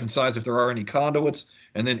 Type and size if there are any conduits?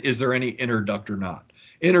 And then is there any interduct or not?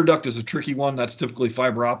 Interduct is a tricky one. That's typically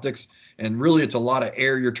fiber optics. And really, it's a lot of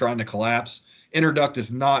air you're trying to collapse. Interduct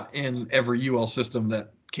is not in every UL system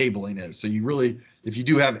that cabling is. So you really, if you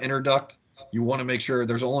do have interduct, you want to make sure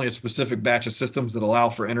there's only a specific batch of systems that allow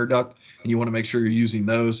for interduct, and you want to make sure you're using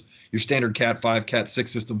those. Your standard Cat 5, Cat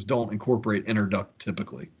 6 systems don't incorporate interduct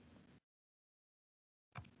typically.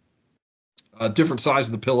 Different size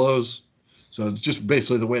of the pillows. So it's just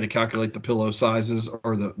basically the way to calculate the pillow sizes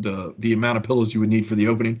or the amount of pillows you would need for the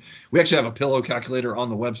opening. We actually have a pillow calculator on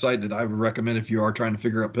the website that I would recommend if you are trying to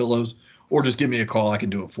figure out pillows, or just give me a call. I can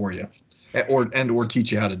do it for you, or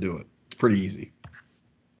teach you how to do it. It's pretty easy.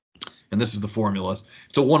 And this is the formula.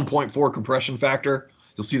 It's a 1.4 compression factor.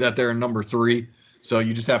 You'll see that there in number 3. So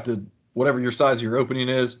you just have to, whatever your size of your opening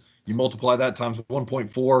is, you multiply that times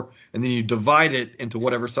 1.4, and then you divide it into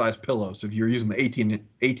whatever size pillow. So if you're using the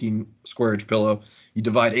 18 square inch pillow, you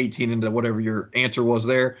divide 18 into whatever your answer was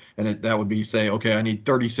there, and that would be, say, okay, I need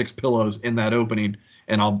 36 pillows in that opening,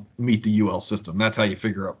 and I'll meet the UL system. That's how you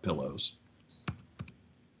figure out pillows.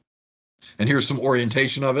 And here's some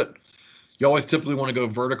orientation of it. You always typically want to go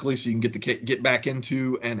vertically so you can get back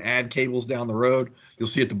into and add cables down the road. You'll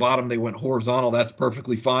see at the bottom they went horizontal. That's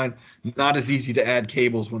perfectly fine. Not as easy to add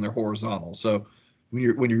cables when they're horizontal. So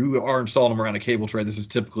when you are installing them around a cable tray, this is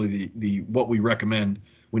typically the what we recommend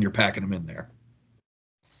when you're packing them in there.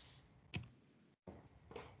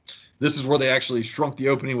 This is where they actually shrunk the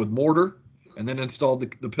opening with mortar and then installed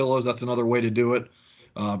the pillows. That's another way to do it.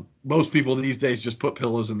 Most people these days just put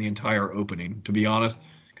pillows in the entire opening, to be honest.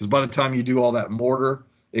 Because by the time you do all that mortar,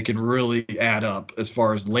 it can really add up as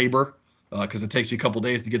far as labor, because it takes you a couple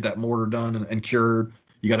days to get that mortar done and cured.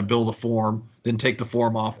 You got to build a form, then take the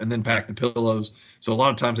form off, and then pack the pillows. So a lot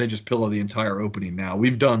of times they just pillow the entire opening now.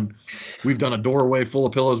 We've done a doorway full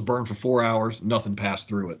of pillows, burned for 4 hours, nothing passed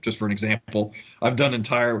through it. Just for an example,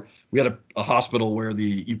 we had a hospital where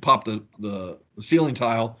you pop the ceiling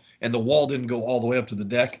tile and the wall didn't go all the way up to the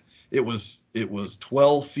deck. It was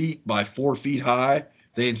 12 feet by 4 feet high.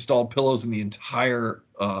 They installed pillows in the entire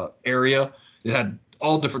area. It had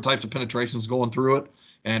all different types of penetrations going through it,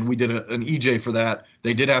 and we did an EJ for that.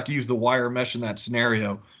 They did have to use the wire mesh in that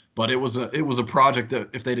scenario, but it was a project that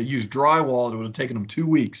if they'd have used drywall, it would have taken them 2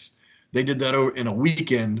 weeks. They did that in a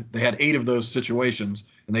weekend. They had 8 of those situations,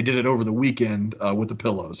 and they did it over the weekend with the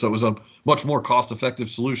pillows. So it was a much more cost-effective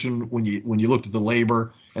solution when you looked at the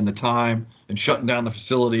labor and the time and shutting down the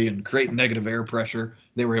facility and creating negative air pressure.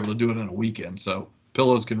 They were able to do it in a weekend. So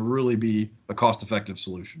pillows can really be a cost-effective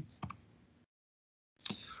solution.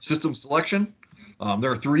 System selection. There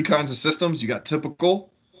are 3 kinds of systems. You got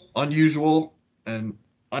typical, unusual, and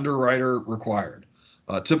underwriter required.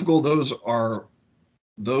 Typical, those are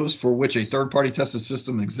those for which a third-party tested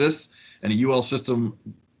system exists and a UL system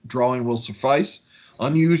drawing will suffice.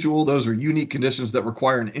 Unusual, those are unique conditions that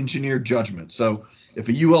require an engineered judgment. So if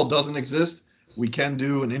a UL doesn't exist, we can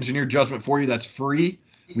do an engineered judgment for you that's free.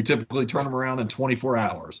 We typically turn them around in 24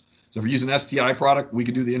 hours. So if you're using an STI product, we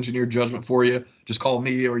can do the engineered judgment for you. Just call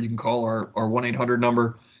me, or you can call our 1-800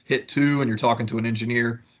 number, hit 2, and you're talking to an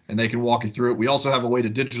engineer, and they can walk you through it. We also have a way to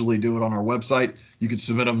digitally do it on our website. You can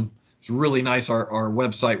submit them. It's really nice. Our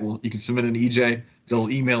website you can submit an EJ. They'll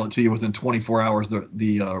email it to you within 24 hours,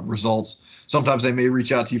 the results. Sometimes they may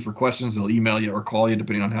reach out to you for questions. They'll email you or call you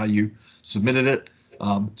depending on how you submitted it.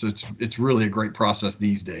 So it's really a great process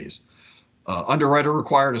these days. Underwriter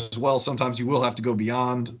required as well. Sometimes you will have to go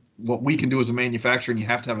beyond what we can do as a manufacturer, and you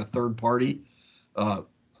have to have a third party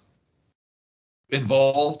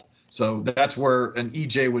involved. So that's where an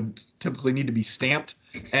EJ would typically need to be stamped,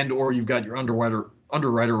 and or you've got your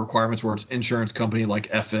underwriter requirements where it's insurance company like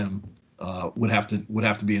FM would have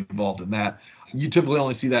to be involved in that. You typically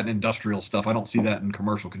only see that in industrial stuff. I don't see that in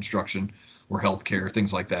commercial construction or healthcare,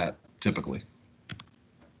 things like that typically.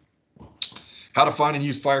 How to find and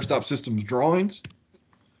use Firestop systems drawings.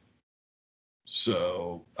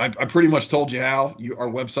 So I pretty much told you how. Our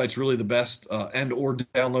website's really the best, and or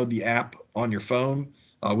download the app on your phone.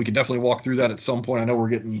 We could definitely walk through that at some point. I know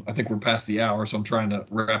I think we're past the hour, so I'm trying to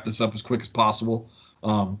wrap this up as quick as possible.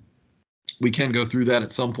 We can go through that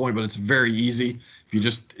at some point, but it's very easy. You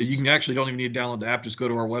can actually don't even need to download the app. Just go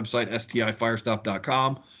to our website,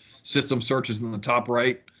 stifirestop.com. System search is in the top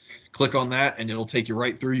right. Click on that, and it'll take you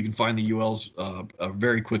right through. You can find the ULs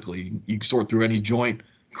very quickly. You can sort through any joint,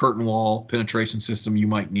 curtain wall, penetration system you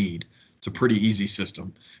might need. It's a pretty easy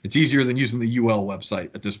system. It's easier than using the UL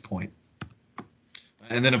website at this point.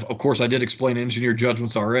 And then, of course, I did explain engineer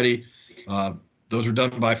judgments already. Those are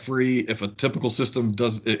done by free. If a typical system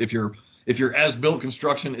does, if your as-built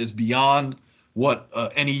construction is beyond what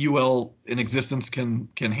any UL in existence can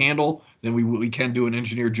handle, then we can do an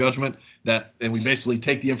engineer judgment and we basically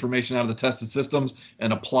take the information out of the tested systems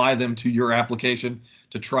and apply them to your application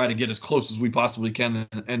to try to get as close as we possibly can.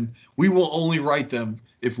 And we will only write them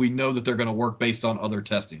if we know that they're going to work based on other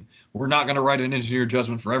testing. We're not going to write an engineer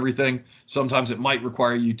judgment for everything. Sometimes it might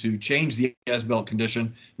require you to change the as-built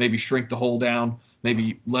condition, maybe shrink the hole down,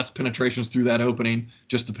 maybe less penetrations through that opening.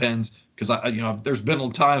 Just depends, because there's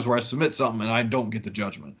been times where I submit something and I don't get the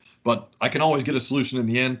judgment, but I can always get a solution in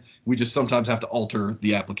the end. We just sometimes have to alter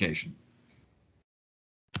the application.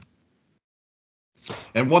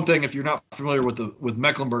 And one thing, if you're not familiar with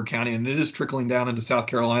Mecklenburg County, and it is trickling down into South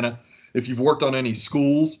Carolina, if you've worked on any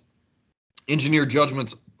schools, engineer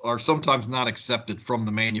judgments are sometimes not accepted from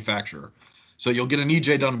the manufacturer. So you'll get an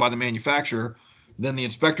EJ done by the manufacturer, then the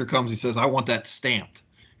inspector comes, he says, I want that stamped.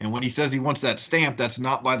 And when he says he wants that stamped, that's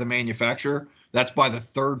not by the manufacturer, that's by the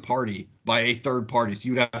third party, by a third party. So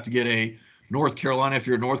you'd have to get a North Carolina if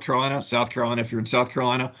you're in North Carolina, South Carolina if you're in South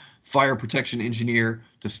Carolina, fire protection engineer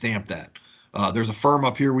to stamp that. There's a firm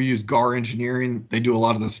up here we use, GAR Engineering. They do a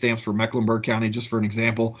lot of the stamps for Mecklenburg County, just for an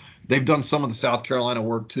example. They've done some of the South Carolina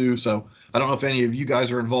work too. So I don't know if any of you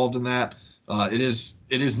guys are involved in that. It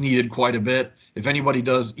is needed quite a bit. If anybody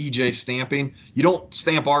does EJ stamping, you don't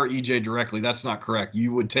stamp our EJ directly. That's not correct.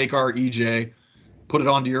 You would take our EJ, put it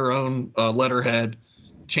onto your own letterhead,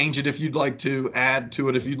 change it if you'd like to, add to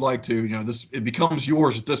it if you'd like to. It becomes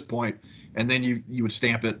yours at this point, and then you would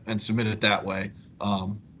stamp it and submit it that way.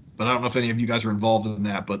 But I don't know if any of you guys are involved in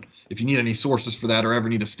that. But if you need any sources for that or ever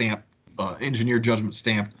need a stamp, engineer judgment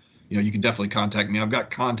stamp, you can definitely contact me. I've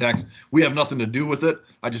got contacts. We have nothing to do with it.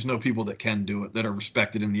 I just know people that can do it, that are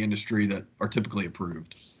respected in the industry, that are typically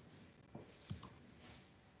approved.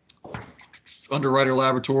 Underwriter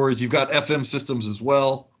Laboratories, you've got FM systems as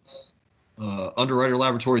well. Underwriter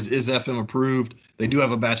Laboratories is FM approved. They do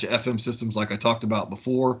have a batch of FM systems like I talked about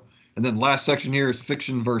before. And then the last section here is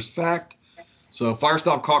fiction versus fact. So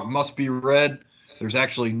Firestop caulk must be red. There's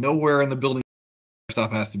actually nowhere in the building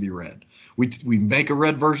Firestop has to be red. We make a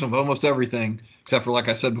red version of almost everything, except for, like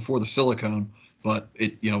I said before, the silicone. But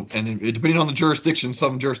depending on the jurisdiction,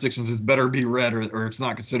 some jurisdictions it's better be red or it's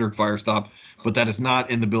not considered Firestop. But that is not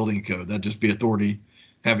in the building code. That'd just be authority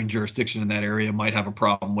having jurisdiction in that area might have a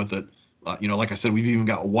problem with it. Like I said, we've even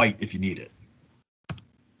got white if you need it.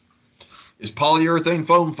 Is polyurethane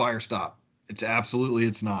foam Firestop?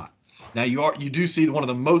 It's not. Now you do see one of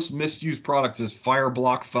the most misused products is fire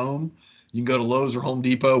block foam. You can go to Lowe's or Home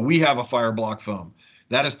Depot. We have a fire block foam.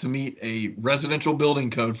 That is to meet a residential building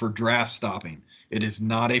code for draft stopping. It is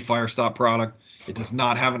not a Firestop product. It does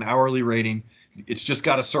not have an hourly rating. It's just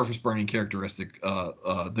got a surface burning characteristic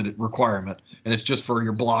requirement, and it's just for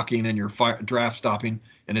your blocking and your draft stopping,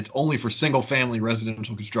 and it's only for single family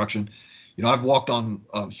residential construction. I've walked on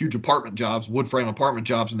huge apartment jobs, wood frame apartment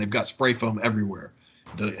jobs, and they've got spray foam everywhere.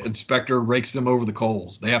 The inspector rakes them over the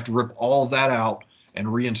coals. They have to rip all of that out and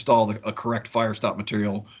reinstall a correct Firestop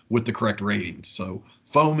material with the correct ratings. So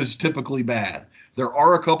foam is typically bad. There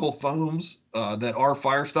are a couple foams that are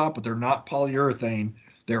Firestop, but they're not polyurethane.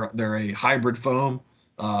 They're a hybrid foam.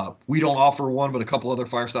 We don't offer one, but a couple other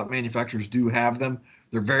Firestop manufacturers do have them.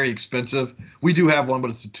 They're very expensive. We do have one, but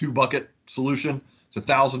it's a 2-bucket solution. It's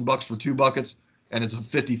 $1,000 for 2 buckets. And it's a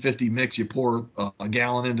 50-50 mix. You pour a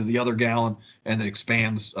gallon into the other gallon, and it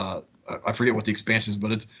expands. I forget what the expansion is,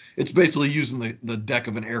 but it's basically using the deck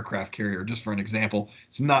of an aircraft carrier, just for an example.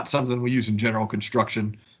 It's not something we use in general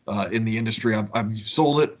construction in the industry. I've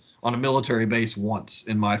sold it on a military base once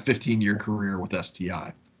in my 15-year career with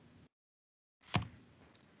STI.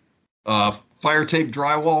 Fire tape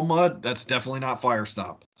drywall mud, that's definitely not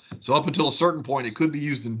Firestop. So up until a certain point, it could be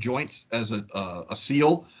used in joints as a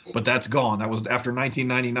seal, but that's gone. That was after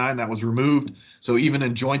 1999. That was removed. So even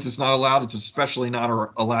in joints, it's not allowed. It's especially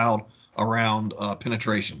not allowed around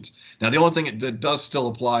penetrations. Now, the only thing that does still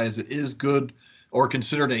apply is it is good or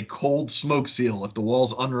considered a cold smoke seal. If the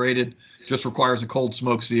wall's unrated, just requires a cold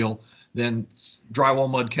smoke seal, then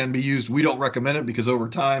drywall mud can be used. We don't recommend it because over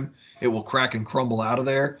time it will crack and crumble out of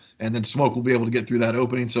there, and then smoke will be able to get through that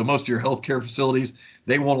opening. So most of your healthcare facilities,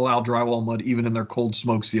 they won't allow drywall mud even in their cold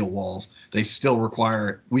smoke seal walls. They still require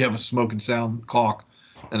it. We have a smoke and sound caulk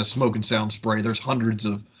and a smoke and sound spray. There's hundreds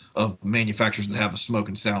of manufacturers that have a smoke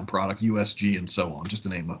and sound product, USG and so on, just to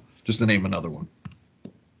name another one.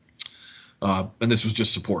 And this was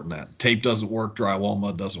just supporting that. Tape doesn't work, drywall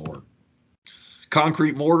mud doesn't work.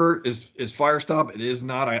 Concrete mortar is Firestop. It is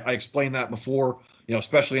not. I explained that before,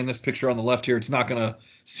 especially in this picture on the left here, it's not going to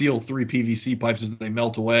seal 3 PVC pipes as they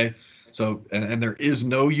melt away. So, and there is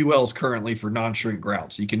no ULs currently for non-shrink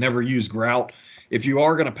grout. So you can never use grout. If you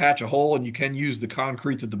are going to patch a hole and you can use the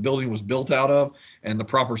concrete that the building was built out of and the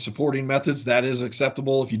proper supporting methods, that is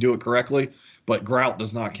acceptable if you do it correctly. But grout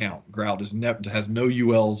does not count. Grout has no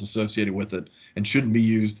ULs associated with it and shouldn't be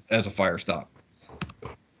used as a Firestop.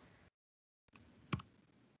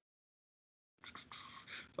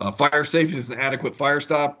 Fire safety is an adequate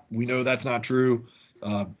Firestop. We know that's not true.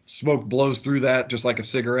 Smoke blows through that just like a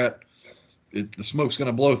cigarette. The smoke's going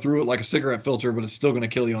to blow through it like a cigarette filter, but it's still going to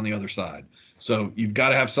kill you on the other side. So you've got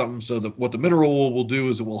to have something so that what the mineral wool will do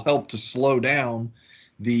is it will help to slow down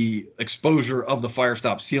the exposure of the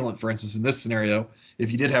Firestop sealant. For instance, in this scenario,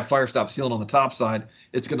 if you did have Firestop sealant on the top side,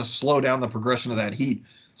 it's going to slow down the progression of that heat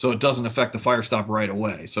so it doesn't affect the Firestop right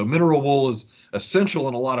away. So mineral wool is essential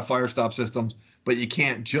in a lot of Firestop systems, but you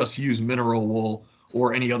can't just use mineral wool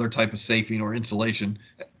or any other type of safing or insulation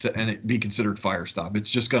and it be considered Firestop.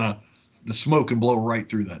 It's just the smoke can blow right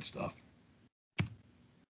through that stuff.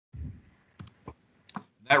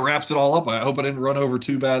 That wraps it all up. I hope I didn't run over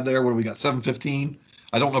too bad there. What do we got? 7:15.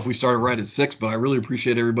 I don't know if we started right at 6, but I really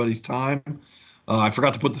appreciate everybody's time. I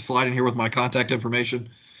forgot to put the slide in here with my contact information.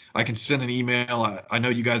 I can send an email. I know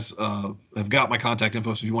you guys have got my contact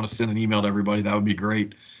info, so if you want to send an email to everybody, that would be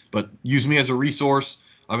great. But use me as a resource.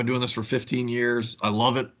 I've been doing this for 15 years. I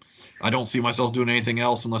love it. I don't see myself doing anything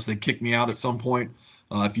else unless they kick me out at some point.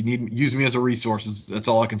 If you need, use me as a resource. That's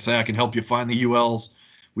all I can say. I can help you find the ULs.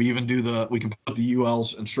 We even we can put the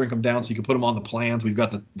ULs and shrink them down so you can put them on the plans. We've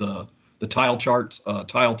got the tile charts,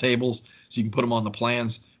 tile tables, so you can put them on the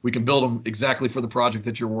plans. We can build them exactly for the project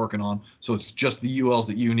that you're working on. So it's just the ULs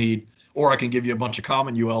that you need, or I can give you a bunch of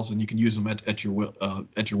common ULs and you can use them at your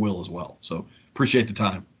will as well. So appreciate the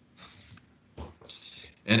time.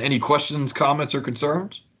 And any questions, comments, or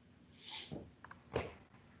concerns?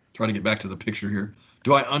 Try to get back to the picture here.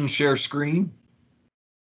 Do I unshare screen?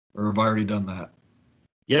 Or have I already done that?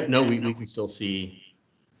 Yep, no, we can still see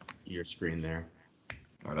your screen there.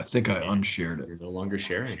 All right, I think I unshared it. You're no longer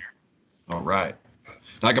sharing. All right.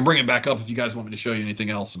 Now I can bring it back up if you guys want me to show you anything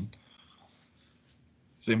else. And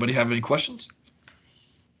does anybody have any questions?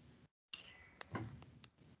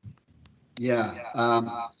 Yeah.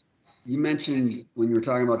 You mentioned when you were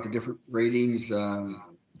talking about the different ratings,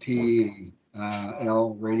 T,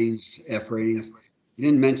 L ratings, F ratings, you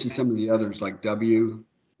didn't mention some of the others like W,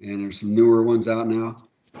 and there's some newer ones out now.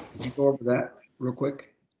 Could you go over that real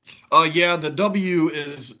quick? Yeah, the W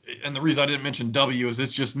is, and the reason I didn't mention W is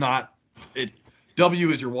it's just not, W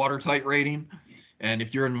is your watertight rating. And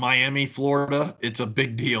if you're in Miami, Florida, it's a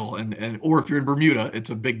big deal. Or if you're in Bermuda, it's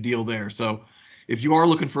a big deal there. So if you are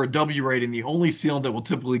looking for a W rating, the only sealant that will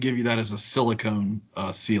typically give you that is a silicone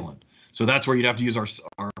sealant. So that's where you'd have to use our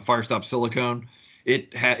Firestop silicone.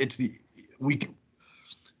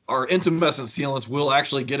 Our intumescent sealants will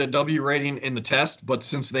actually get a W rating in the test, but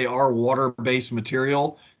since they are water-based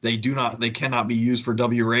material, they cannot be used for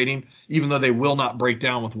W rating, even though they will not break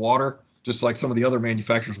down with water, just like some of the other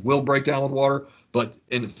manufacturers will break down with water. But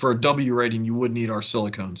for a W rating, you would need our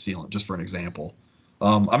silicone sealant, just for an example.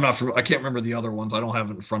 I can't remember the other ones. I don't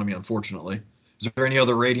have it in front of me, unfortunately. Is there any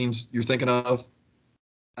other ratings you're thinking of?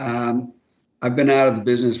 I've been out of the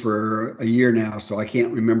business for a year now, so I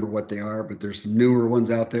can't remember what they are, but there's some newer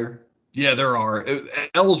ones out there. Yeah, there are.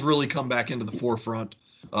 L's really come back into the forefront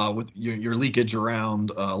with your leakage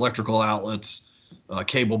around electrical outlets,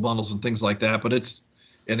 cable bundles, and things like that. But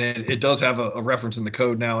it does have a reference in the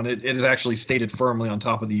code now, and it is actually stated firmly on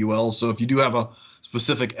top of the UL. So if you do have a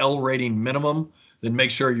specific L rating minimum, then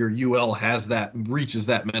make sure your UL reaches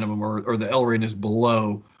that minimum, or the L rating is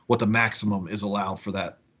below what the maximum is allowed for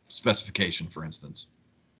that specification, for instance.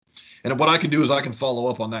 And what I can do is I can follow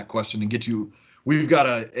up on that question and get you. We've got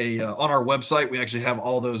on our website, we actually have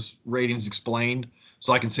all those ratings explained,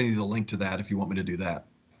 so I can send you the link to that if you want me to do that.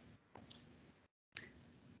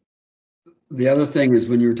 The other thing is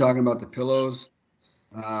when you were talking about the pillows,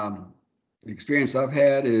 the experience I've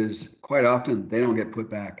had is quite often they don't get put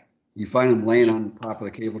back. You find them laying on top of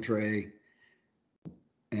the cable tray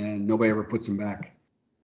and nobody ever puts them back.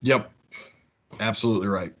 Yep. Absolutely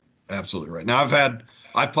right. Absolutely right. Now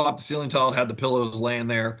I popped the ceiling tile, had the pillows laying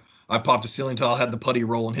there. I popped a ceiling tile, had the putty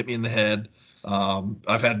roll and hit me in the head.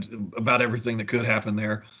 I've had about everything that could happen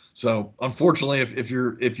there. So unfortunately, if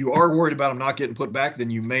you are worried about them not getting put back, then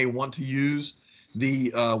you may want to use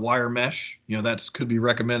the wire mesh. You know, that could be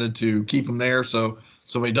recommended to keep them there so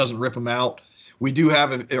somebody doesn't rip them out. We do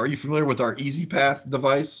have. Are you familiar with our Easy Path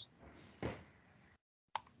device?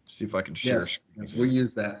 See if I can share. Yes, we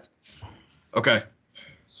use that. Okay.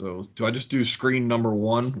 So do I just do screen number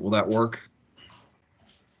 1? Will that work?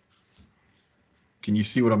 Can you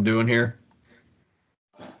see what I'm doing here?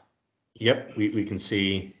 Yep, we can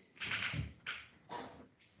see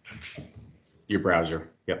your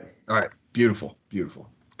browser. Yep. All right. Beautiful. Beautiful.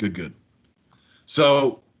 Good, good.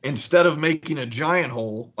 So instead of making a giant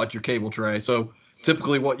hole at your cable tray, so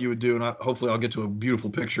typically what you would do, and hopefully I'll get to a beautiful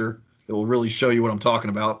picture that will really show you what I'm talking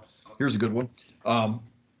about. Here's a good one.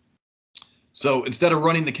 So instead of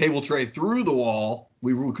running the cable tray through the wall,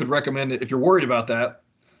 we could recommend it, if you're worried about that,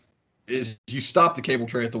 is you stop the cable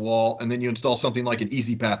tray at the wall and then you install something like an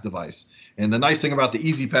Easy Path device. And the nice thing about the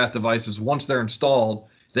Easy Path device is once they're installed,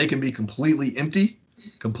 they can be completely empty,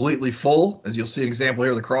 completely full. As you'll see an example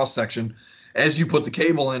here of the cross section. As you put the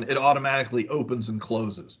cable in, it automatically opens and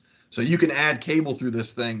closes. So you can add cable through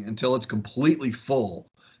this thing until it's completely full.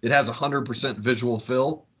 It has 100% visual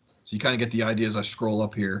fill. So you kind of get the idea as I scroll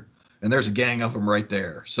up here. And there's a gang of them right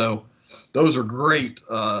there. So those are great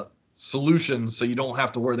solutions, so you don't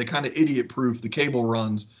have to worry. They kind of idiot-proof the cable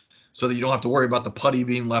runs so that you don't have to worry about the putty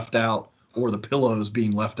being left out or the pillows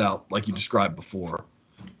being left out like you described before.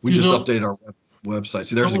 We just updated our website.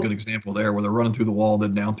 See, there's a good example there where they're running through the wall,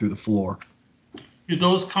 then down through the floor. Do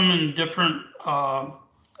those come in different, how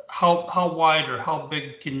wide or how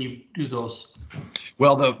big can you do those?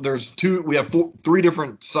 Well, there's we have 3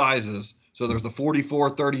 different sizes. So there's the 44,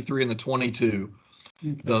 33, and the 22.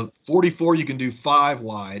 Okay. The 44 you can do 5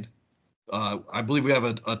 wide. I believe we have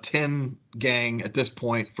a 10 gang at this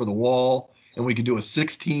point for the wall, and we can do a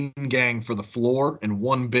 16 gang for the floor in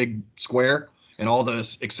one big square, and all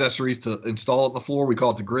the accessories to install at the floor. We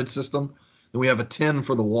call it the grid system. Then we have a 10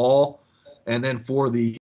 for the wall, and then for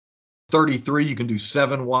the 33 you can do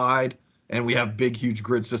 7 wide, and we have big, huge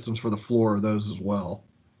grid systems for the floor of those as well.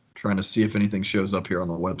 Trying to see if anything shows up here on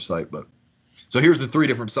the website, but so here's the 3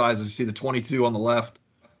 different sizes. You see the 22 on the left,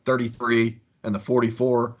 33, and the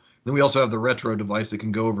 44. Then we also have the retro device that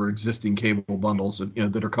can go over existing cable bundles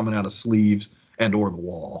that are coming out of sleeves and or the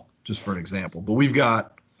wall, just for an example. But we've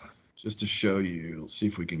got, just to show you, let's see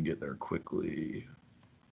if we can get there quickly.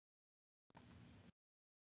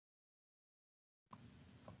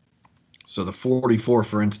 So the 44,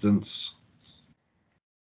 for instance,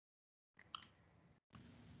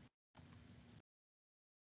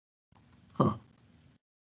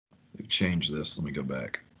 they've changed this. Let me go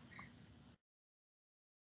back.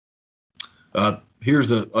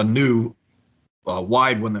 Here's a new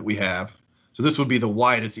wide one that we have. So this would be the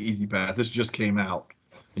widest Easy Path. This just came out.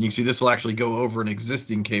 And you can see this will actually go over an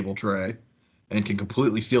existing cable tray and can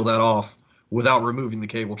completely seal that off without removing the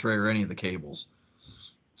cable tray or any of the cables.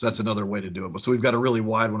 So that's another way to do it. But so we've got a really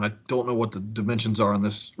wide one. I don't know what the dimensions are on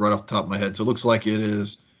this right off the top of my head. So it looks like it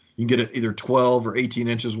is, you can get it either 12 or 18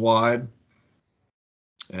 inches wide.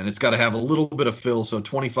 And it's got to have a little bit of fill, so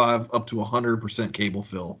 25 up to 100% cable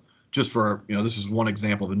fill. Just for, this is one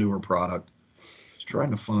example of a newer product. Just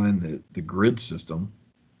trying to find the grid system.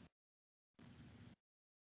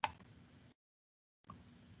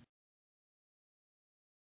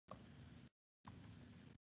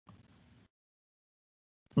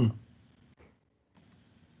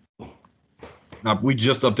 Now, we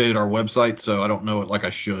just updated our website, so I don't know it like I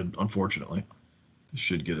should, unfortunately. This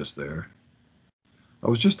should get us there. I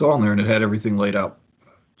was just on there and it had everything laid out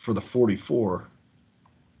for the 44.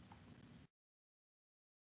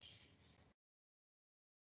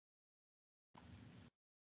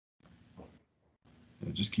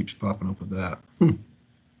 It just keeps popping up with that.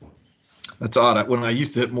 That's odd. When I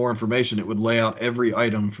used to hit more information, it would lay out every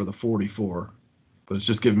item for the 44, but it's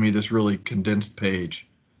just giving me this really condensed page.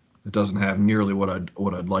 It doesn't have nearly what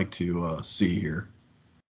I'd like to see here.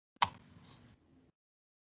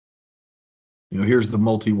 Here's the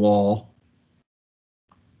multi-wall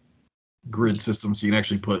grid system, so you can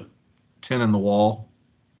actually put 10 in the wall.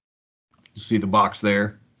 You see the box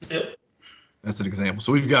there? Yep. That's an example.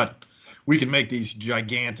 So we can make these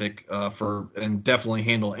gigantic and definitely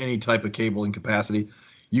handle any type of cabling capacity.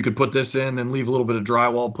 You could put this in, then leave a little bit of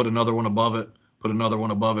drywall, put another one above it, put another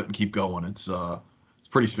one above it, and keep going. It's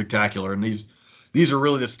pretty spectacular. And These are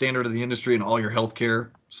really the standard of the industry in all your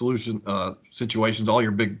healthcare solution situations. All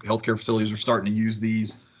your big healthcare facilities are starting to use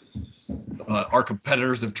these. Our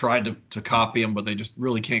competitors have tried to copy them, but they just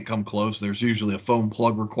really can't come close. There's usually a foam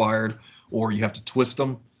plug required, or you have to twist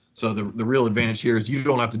them. So the real advantage here is you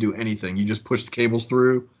don't have to do anything. You just push the cables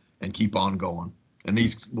through and keep on going. And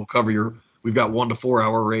these will cover your, we've got 1 to 4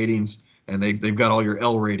 hour ratings, and they've got all your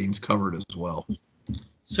L ratings covered as well.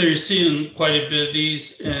 So you're seeing quite a bit of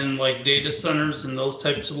these in like data centers and those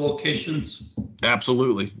types of locations?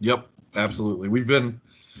 Absolutely. Yep. Absolutely.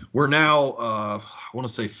 We're now, I want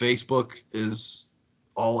to say Facebook is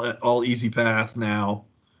all Easy Path now.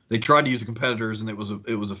 They tried to use the competitors and it was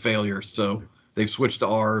a failure. So they've switched to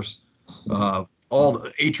ours. All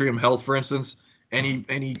the Atrium Health, for instance,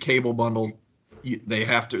 any cable bundle,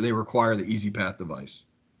 they require the Easy Path device.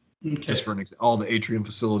 Okay. Just for all the Atrium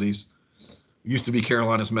facilities. Used to be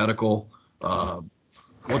Carolinas Medical. What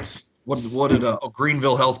did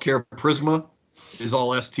Greenville Healthcare Prisma is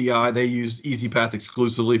all STI. They use Easy Path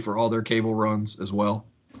exclusively for all their cable runs as well.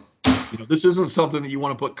 This isn't something that you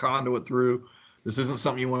want to put conduit through. This isn't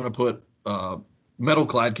something you want to put metal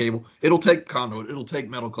clad cable. It'll take conduit. It'll take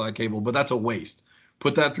metal clad cable, but that's a waste.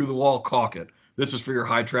 Put that through the wall, caulk it. This is for your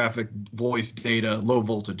high traffic voice data, low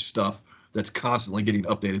voltage stuff that's constantly getting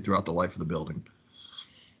updated throughout the life of the building.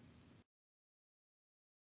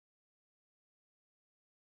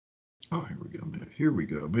 Oh, here we go. Here we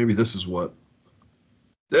go. Maybe this is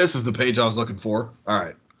the page I was looking for. All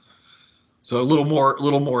right. So a little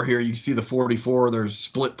more here. You can see the 44. There's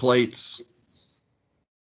split plates,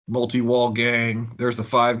 multi-wall gang. There's the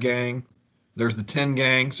 5 gang. There's the 10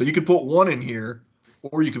 gang. So you could put 1 in here,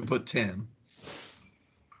 or you could put 10.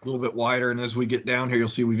 A little bit wider. And as we get down here, you'll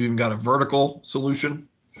see we've even got a vertical solution.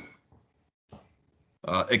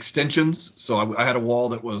 Extensions. So I had a wall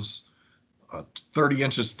that was 30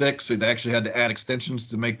 inches thick, so they actually had to add extensions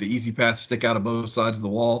to make the Easy Path stick out of both sides of the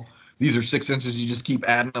wall. These are 6 inches. You just keep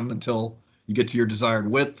adding them until you get to your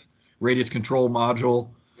desired width. Radius control module.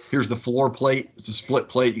 Here's the floor plate. It's a split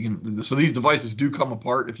plate. So these devices do come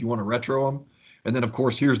apart if you want to retro them. And then, of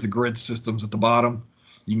course, here's the grid systems at the bottom.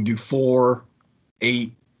 You can do 4,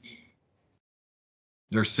 8.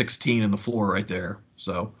 There's 16 in the floor right there.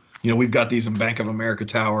 So, we've got these in Bank of America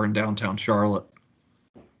Tower in downtown Charlotte.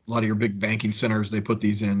 A lot of your big banking centers, they put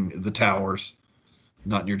these in the towers,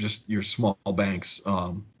 not in your small banks.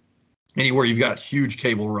 Anywhere you've got huge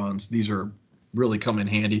cable runs, these are really come in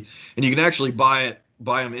handy. And you can actually buy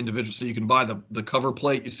them individually. So you can buy the cover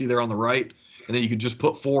plate you see there on the right, and then you could just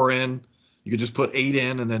put 4 in. You could just put 8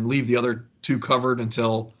 in, and then leave the other 2 covered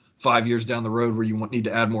until 5 years down the road where you need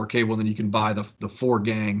to add more cable. And then you can buy the 4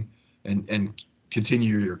 gang and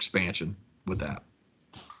continue your expansion with that.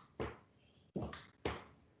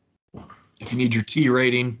 If you need your T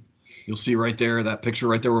rating, you'll see right there, that picture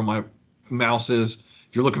right there where my mouse is.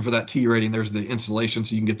 If you're looking for that T rating, there's the insulation,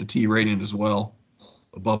 so you can get the T rating as well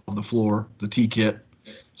above the floor, the T kit.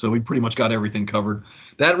 So we pretty much got everything covered.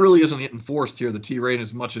 That really isn't enforced here, the T rating,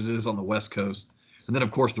 as much as it is on the West Coast. And then, of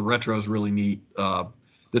course, the retro is really neat.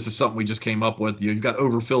 This is something we just came up with. You've got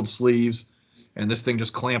overfilled sleeves, and this thing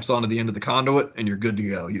just clamps onto the end of the conduit, and you're good to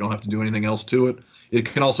go. You don't have to do anything else to it. It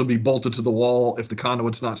can also be bolted to the wall if the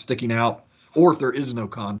conduit's not sticking out, or if there is no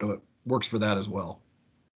conduit. Works for that as well.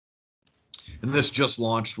 And this just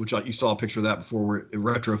launched, which you saw a picture of that before, where it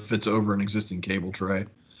retrofits over an existing cable tray.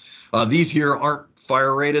 These here aren't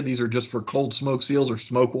fire rated. These are just for cold smoke seals or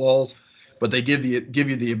smoke walls, but they give you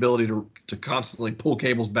the ability to constantly pull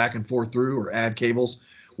cables back and forth through or add cables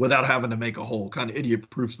without having to make a hole. Kind of idiot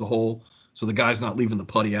proofs the hole, so the guy's not leaving the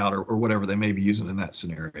putty out or whatever they may be using in that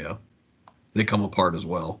scenario. They come apart as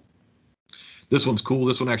well. This one's cool.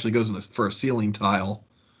 This one actually goes for a ceiling tile.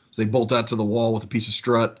 So they bolt that to the wall with a piece of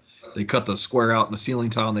strut. They cut the square out in the ceiling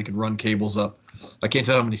tile, and they can run cables up. I can't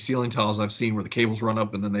tell how many ceiling tiles I've seen where the cables run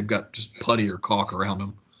up and then they've got just putty or caulk around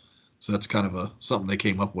them. So that's kind of something they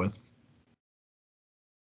came up with.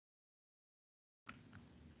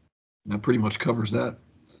 That pretty much covers that.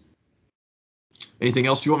 Anything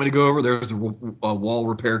else you want me to go over? There's a wall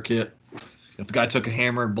repair kit. If the guy took a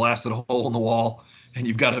hammer and blasted a hole in the wall and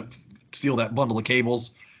you've got to seal that bundle of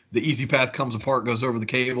cables, the Easy Path comes apart, goes over the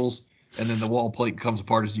cables, and then the wall plate comes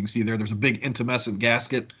apart. As you can see there, there's a big intumescent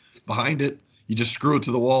gasket behind it. You just screw it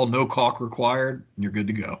to the wall, no caulk required, and you're good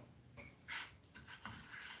to go.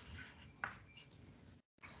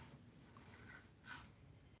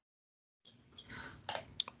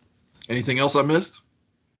 Anything else I missed?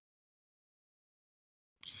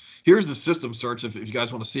 Here's the system search if you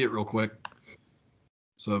guys want to see it real quick.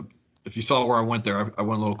 So if you saw where I went there, I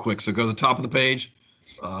went a little quick. So go to the top of the page,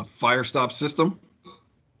 Firestop system.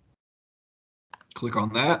 Click on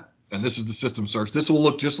that, and this is the system search. This will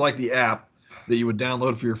look just like the app that you would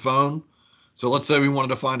download for your phone. So let's say we wanted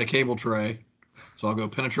to find a cable tray. So I'll go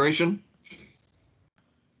penetration,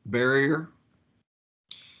 barrier.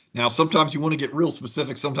 Now, sometimes you want to get real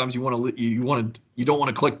specific. Sometimes you don't want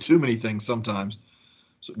to click too many things sometimes.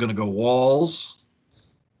 So I'm going to go walls.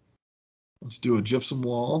 Let's do a gypsum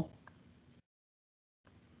wall.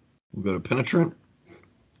 We'll go to penetrant,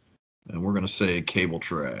 and we're going to say cable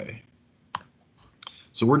tray.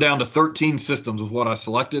 So we're down to 13 systems with what I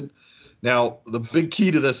selected. Now, the big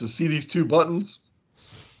key to this is see these two buttons?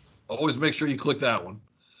 Always make sure you click that one.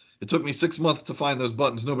 It took me 6 months to find those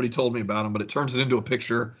buttons. Nobody told me about them, but it turns it into a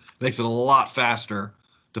picture, makes it a lot faster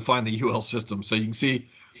to find the UL system. So you can see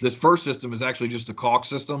this first system is actually just a caulk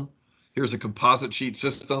system. Here's a composite sheet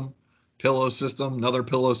system, pillow system, another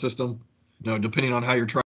pillow system. You know, depending on how you're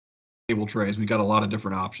trying cable trays, we got a lot of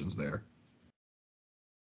different options there.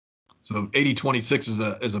 So 8026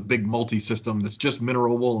 is a big multi-system that's just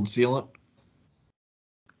mineral wool and sealant.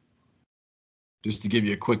 Just to give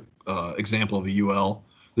you a quick example of a UL.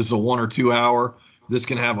 This is a 1 or 2 hour. This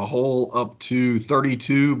can have a hole up to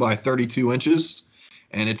 32 by 32 inches,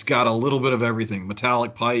 and it's got a little bit of everything: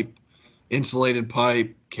 metallic pipe, insulated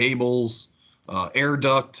pipe, cables, air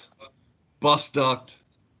duct, bus duct,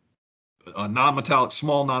 non-metallic,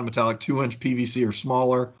 small non-metallic 2-inch PVC or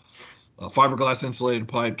smaller, fiberglass insulated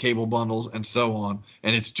pipe, cable bundles, and so on.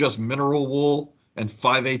 And it's just mineral wool and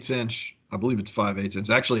 5/8 inch. I believe it's 5/8 inch.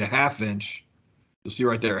 Actually, a 1/2 inch. You'll see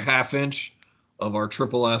right there, a 1/2 inch of our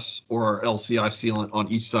SSS or our LCI sealant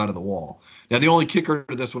on each side of the wall. Now, the only kicker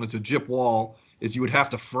to this one, it's a gyp wall, is you would have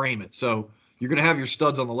to frame it. So you're going to have your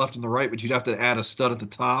studs on the left and the right, but you'd have to add a stud at the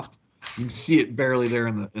top. You can see it barely there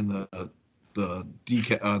in the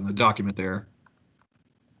document there.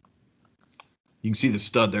 You can see the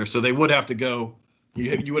stud there. So they would have to go,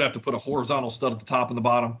 you would have to put a horizontal stud at the top and the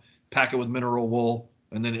bottom, pack it with mineral wool,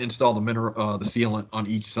 and then install the sealant on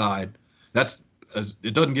each side.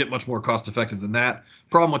 It doesn't get much more cost effective than that.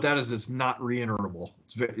 Problem with that is it's not reenterable.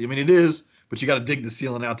 It is, but you got to dig the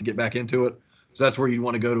sealant out to get back into it. So that's where you'd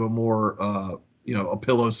want to go to a more, a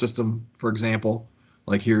pillow system, for example.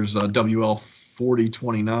 Like here's WL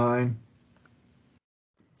 4029.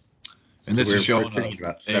 And this is showing up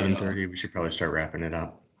about 7:30. We should probably start wrapping it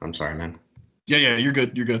up. I'm sorry, man. Yeah, you're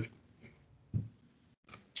good. You're good.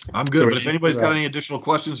 I'm good. But if anybody's got any additional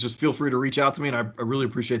questions, just feel free to reach out to me. And I really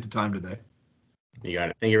appreciate the time today. You got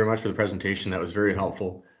it. Thank you very much for the presentation. That was very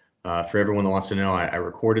helpful. For everyone that wants to know, I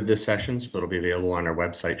recorded this session, so it'll be available on our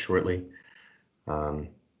website shortly. So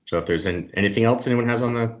if there's anything else anyone has they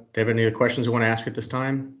have any other questions they want to ask at this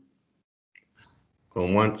time?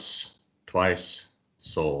 Going once, twice,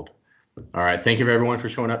 sold. All right. Thank you everyone for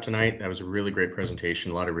showing up tonight. That was a really great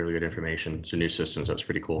presentation. A lot of really good information. Some new systems. That was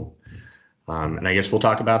pretty cool. And I guess we'll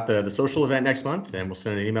talk about the social event next month, and we'll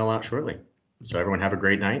send an email out shortly. So everyone have a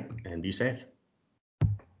great night and be safe.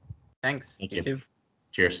 Thanks. Thank you.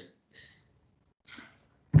 Cheers.